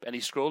do any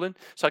scrolling.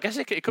 So I guess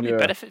it could be a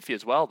benefit for you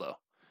as well, though.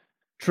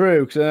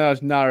 True, because then I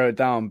just narrow it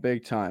down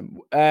big time.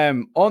 I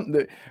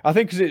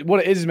think because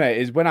what it is, mate,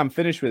 is when I'm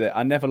finished with it,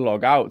 I never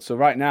log out. So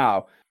right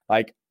now,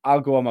 like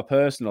I'll go on my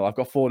personal. I've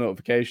got 4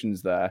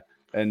 notifications there,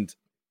 and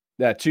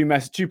there are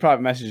 2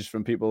 private messages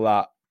from people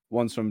that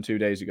one's from 2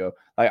 days ago.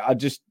 Like I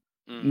just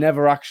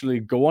never actually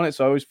go on it,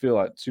 so I always feel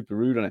like super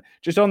rude on it.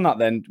 Just on that,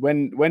 then,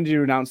 when do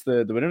you announce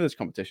the winner of this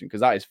competition?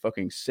 Because that is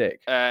fucking sick.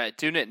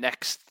 Doing it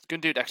next.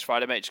 Gonna do it next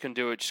Friday, mate. Just gonna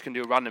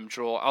do a random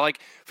draw. I like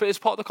for as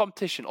part of the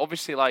competition.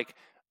 Obviously, like.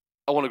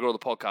 I want to grow the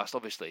podcast,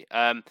 obviously. So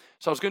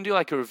I was going to do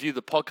like a review of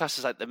the podcast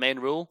as like the main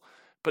rule,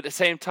 but at the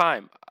same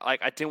time,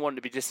 like I didn't want it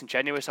to be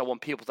disingenuous. I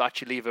want people to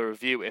actually leave a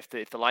review if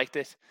they liked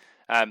it.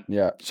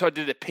 So I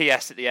did a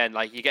PS at the end,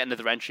 like you get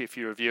another entry if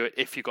you review it,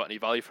 if you got any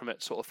value from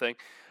it, sort of thing.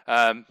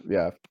 But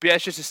yeah,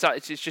 it's just a start.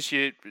 It's just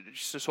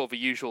a sort of a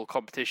usual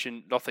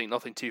competition, nothing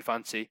too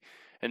fancy,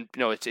 and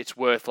it's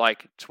worth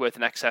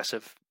in excess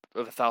of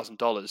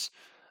 $1,000.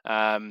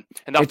 And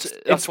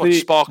that's what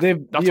sparked.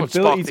 That's what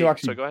sparked the.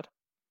 So go ahead.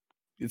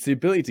 It's the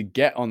ability to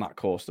get on that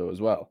course, though, as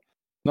well.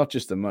 Not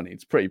just the money.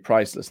 It's pretty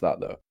priceless,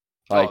 that, though.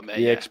 Like,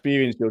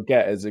 experience you'll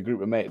get as a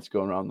group of mates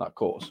going around that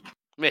course.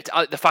 Mate,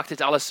 the fact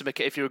that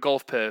if you're a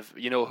golf perv,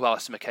 you know who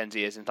Alistair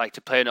McKenzie is. And like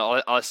to play an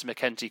Alistair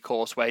McKenzie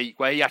course where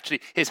he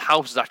actually, his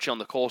house is actually on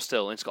the course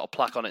still, and it's got a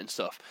plaque on it and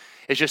stuff.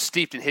 It's just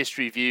steeped in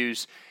history,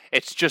 views.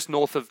 It's just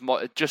north of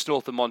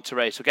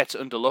Monterey, so it gets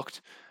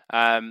underlooked.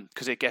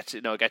 Because it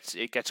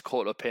gets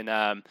caught up in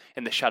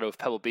the shadow of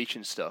Pebble Beach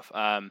and stuff.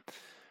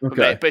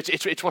 Okay. But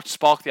it's what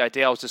sparked the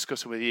idea I was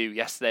discussing with you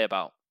yesterday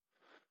about.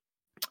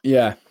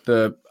 Yeah,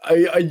 when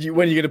are you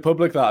going to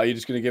public that? Are you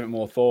just going to give it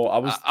more thought? I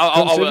was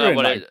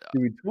considering. Do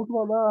we talk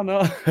about that or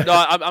not?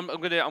 No, I'm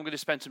going to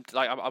spend some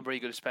I'm really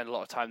going to spend a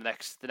lot of time the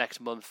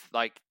next month,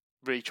 like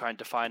really trying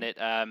to define it.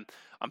 I'm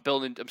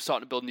starting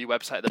to build a new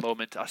website at the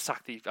moment. I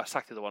sacked the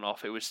other one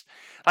off.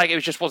 It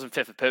just wasn't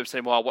fit for purpose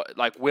anymore.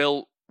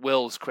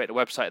 Will's create a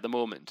website at the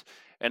moment,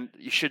 and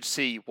you should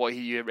see what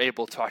you're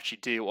able to actually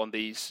do on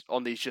these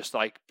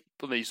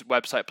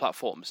website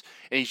platforms.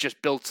 And he's just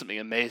built something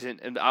amazing.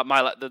 And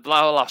the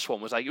last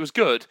one was like, it was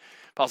good,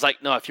 but I was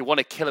like, no, if you want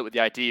to kill it with the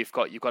idea you've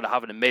got to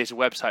have an amazing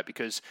website,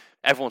 because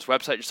everyone's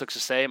website just looks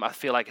the same. I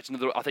feel like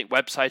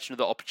websites are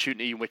another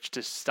opportunity in which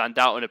to stand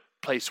out in a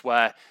place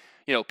where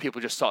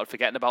people just started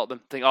forgetting about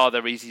them. Think,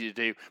 they're easy to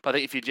do. But I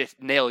think if you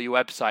just nail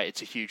your website,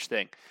 it's a huge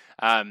thing.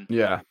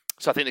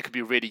 So I think it could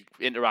be really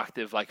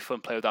interactive, like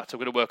fun play with that. So I'm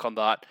going to work on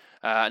that.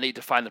 I need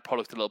to find the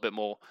product a little bit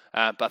more,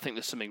 but I think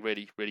there's something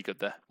really, really good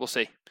there. We'll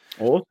see.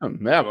 Awesome.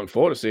 Yeah, I look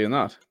forward to seeing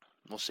that.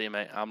 We'll see,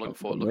 mate. I'm looking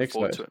forward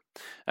to it.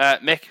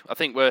 Mick, I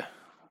think we're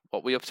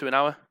up to an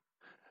hour?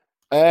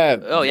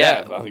 Oh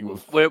yeah, I think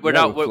we're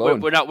now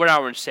flowing. we're an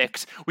hour and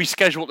 6. We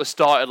scheduled to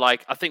start at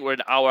like I think we're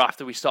an hour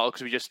after we started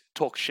because we just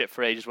talked shit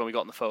for ages when we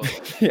got on the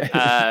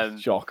phone.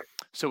 Shock.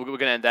 So we're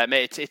gonna end there,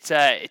 mate.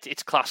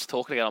 It's class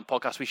talking again on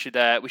podcast. We should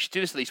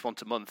do this at least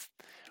once a month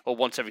or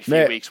once every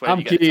few weeks. I'm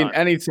you get keen the time.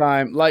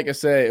 anytime. Like I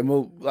say, and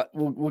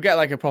we'll get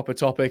like a proper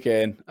topic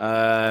in,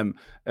 and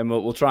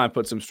we'll try and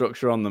put some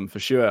structure on them for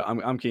sure.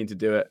 I'm keen to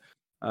do it.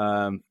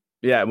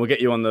 Yeah, and we'll get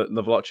you on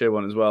the blockchain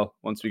one as well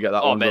once we get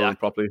that one rolling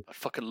properly. I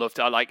fucking loved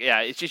it.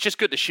 It's just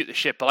good to shoot the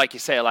shit, but like you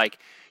say, like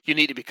you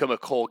need to become a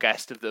core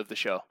guest of the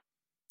show.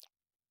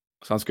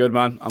 Sounds good,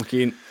 man. I'm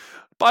keen.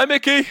 Bye,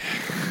 Mickey.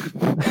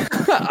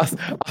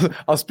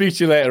 I'll speak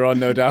to you later on,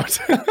 no doubt.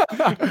 Wait,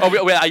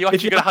 are you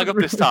actually going to hang up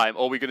this time,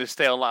 or are we going to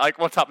stay on? Like,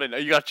 what's happening? Are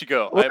you actually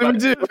go? We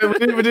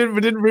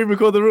didn't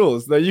re-record the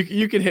rules. No,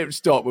 you can hit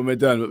stop when we're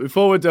done. But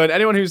before we're done,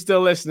 anyone who's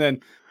still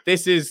listening,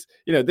 this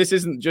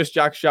isn't just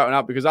Jack shouting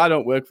out because I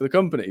don't work for the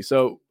company.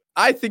 So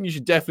I think you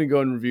should definitely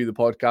go and review the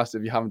podcast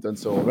if you haven't done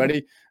so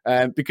already,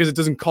 because it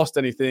doesn't cost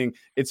anything.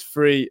 It's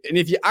free. And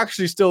if you're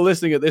actually still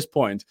listening at this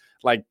point,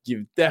 like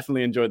you've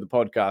definitely enjoyed the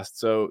podcast.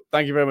 So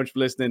thank you very much for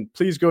listening.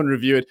 Please go and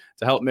review it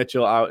to help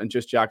Mitchell out and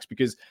Just Jacks,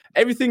 because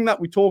everything that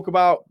we talk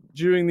about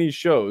during these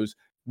shows,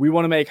 we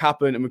want to make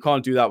happen. And we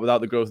can't do that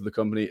without the growth of the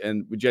company.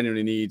 And we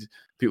genuinely need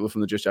people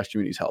from the Just Jacks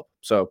community's help.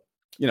 So,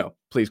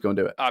 please go and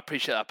do it. I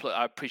appreciate that.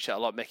 I appreciate that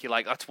a lot, Mickey.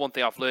 Like, that's one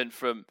thing I've learned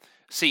from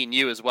seeing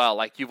you as well.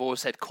 Like, you've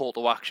always said call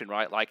to action,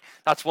 right? Like,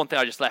 that's one thing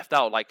I just left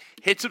out. Like,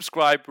 hit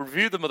subscribe,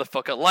 review the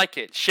motherfucker, like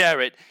it, share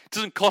it. It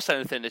doesn't cost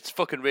anything. It's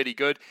fucking really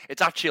good.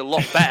 It's actually a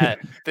lot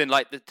better than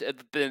like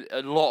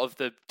a lot of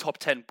the top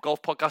 10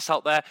 golf podcasts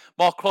out there.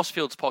 Mark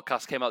Crossfield's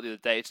podcast came out the other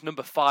day. It's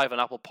number 5 on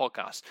Apple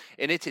Podcasts,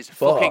 and it is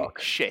fucking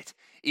shit.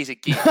 He's a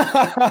geek.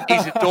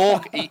 He's a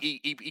dork.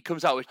 He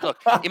comes out with, look,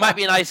 he might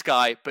be a nice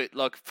guy, but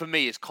look, for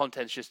me, his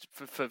content's just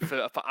for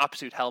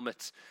absolute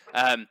helmets.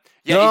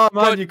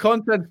 Your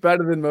content's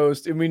better than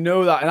most, and we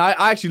know that. And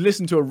I actually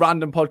listened to a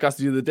random podcast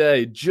the other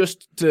day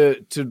just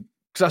to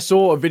because I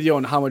saw a video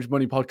on how much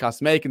money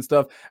podcasts make and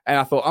stuff, and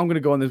I thought I'm going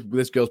to go on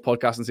this girl's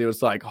podcast and see what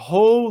it's like.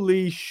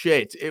 Holy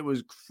shit, it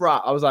was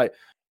crap. I was like,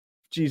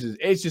 Jesus,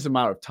 it's just a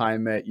matter of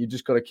time, mate. You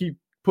just got to keep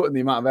putting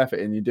the amount of effort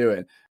in you're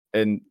doing.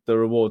 And the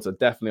rewards are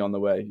definitely on the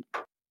way.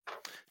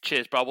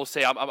 Cheers, bro. We'll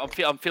see.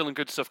 I'm feeling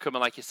good stuff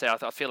coming, like you say.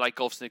 I feel like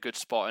golf's in a good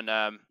spot, and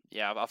I'm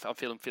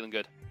feeling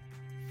good.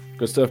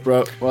 Good stuff,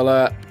 bro.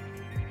 Well,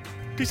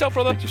 peace out,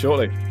 brother. See you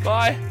shortly.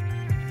 Bye.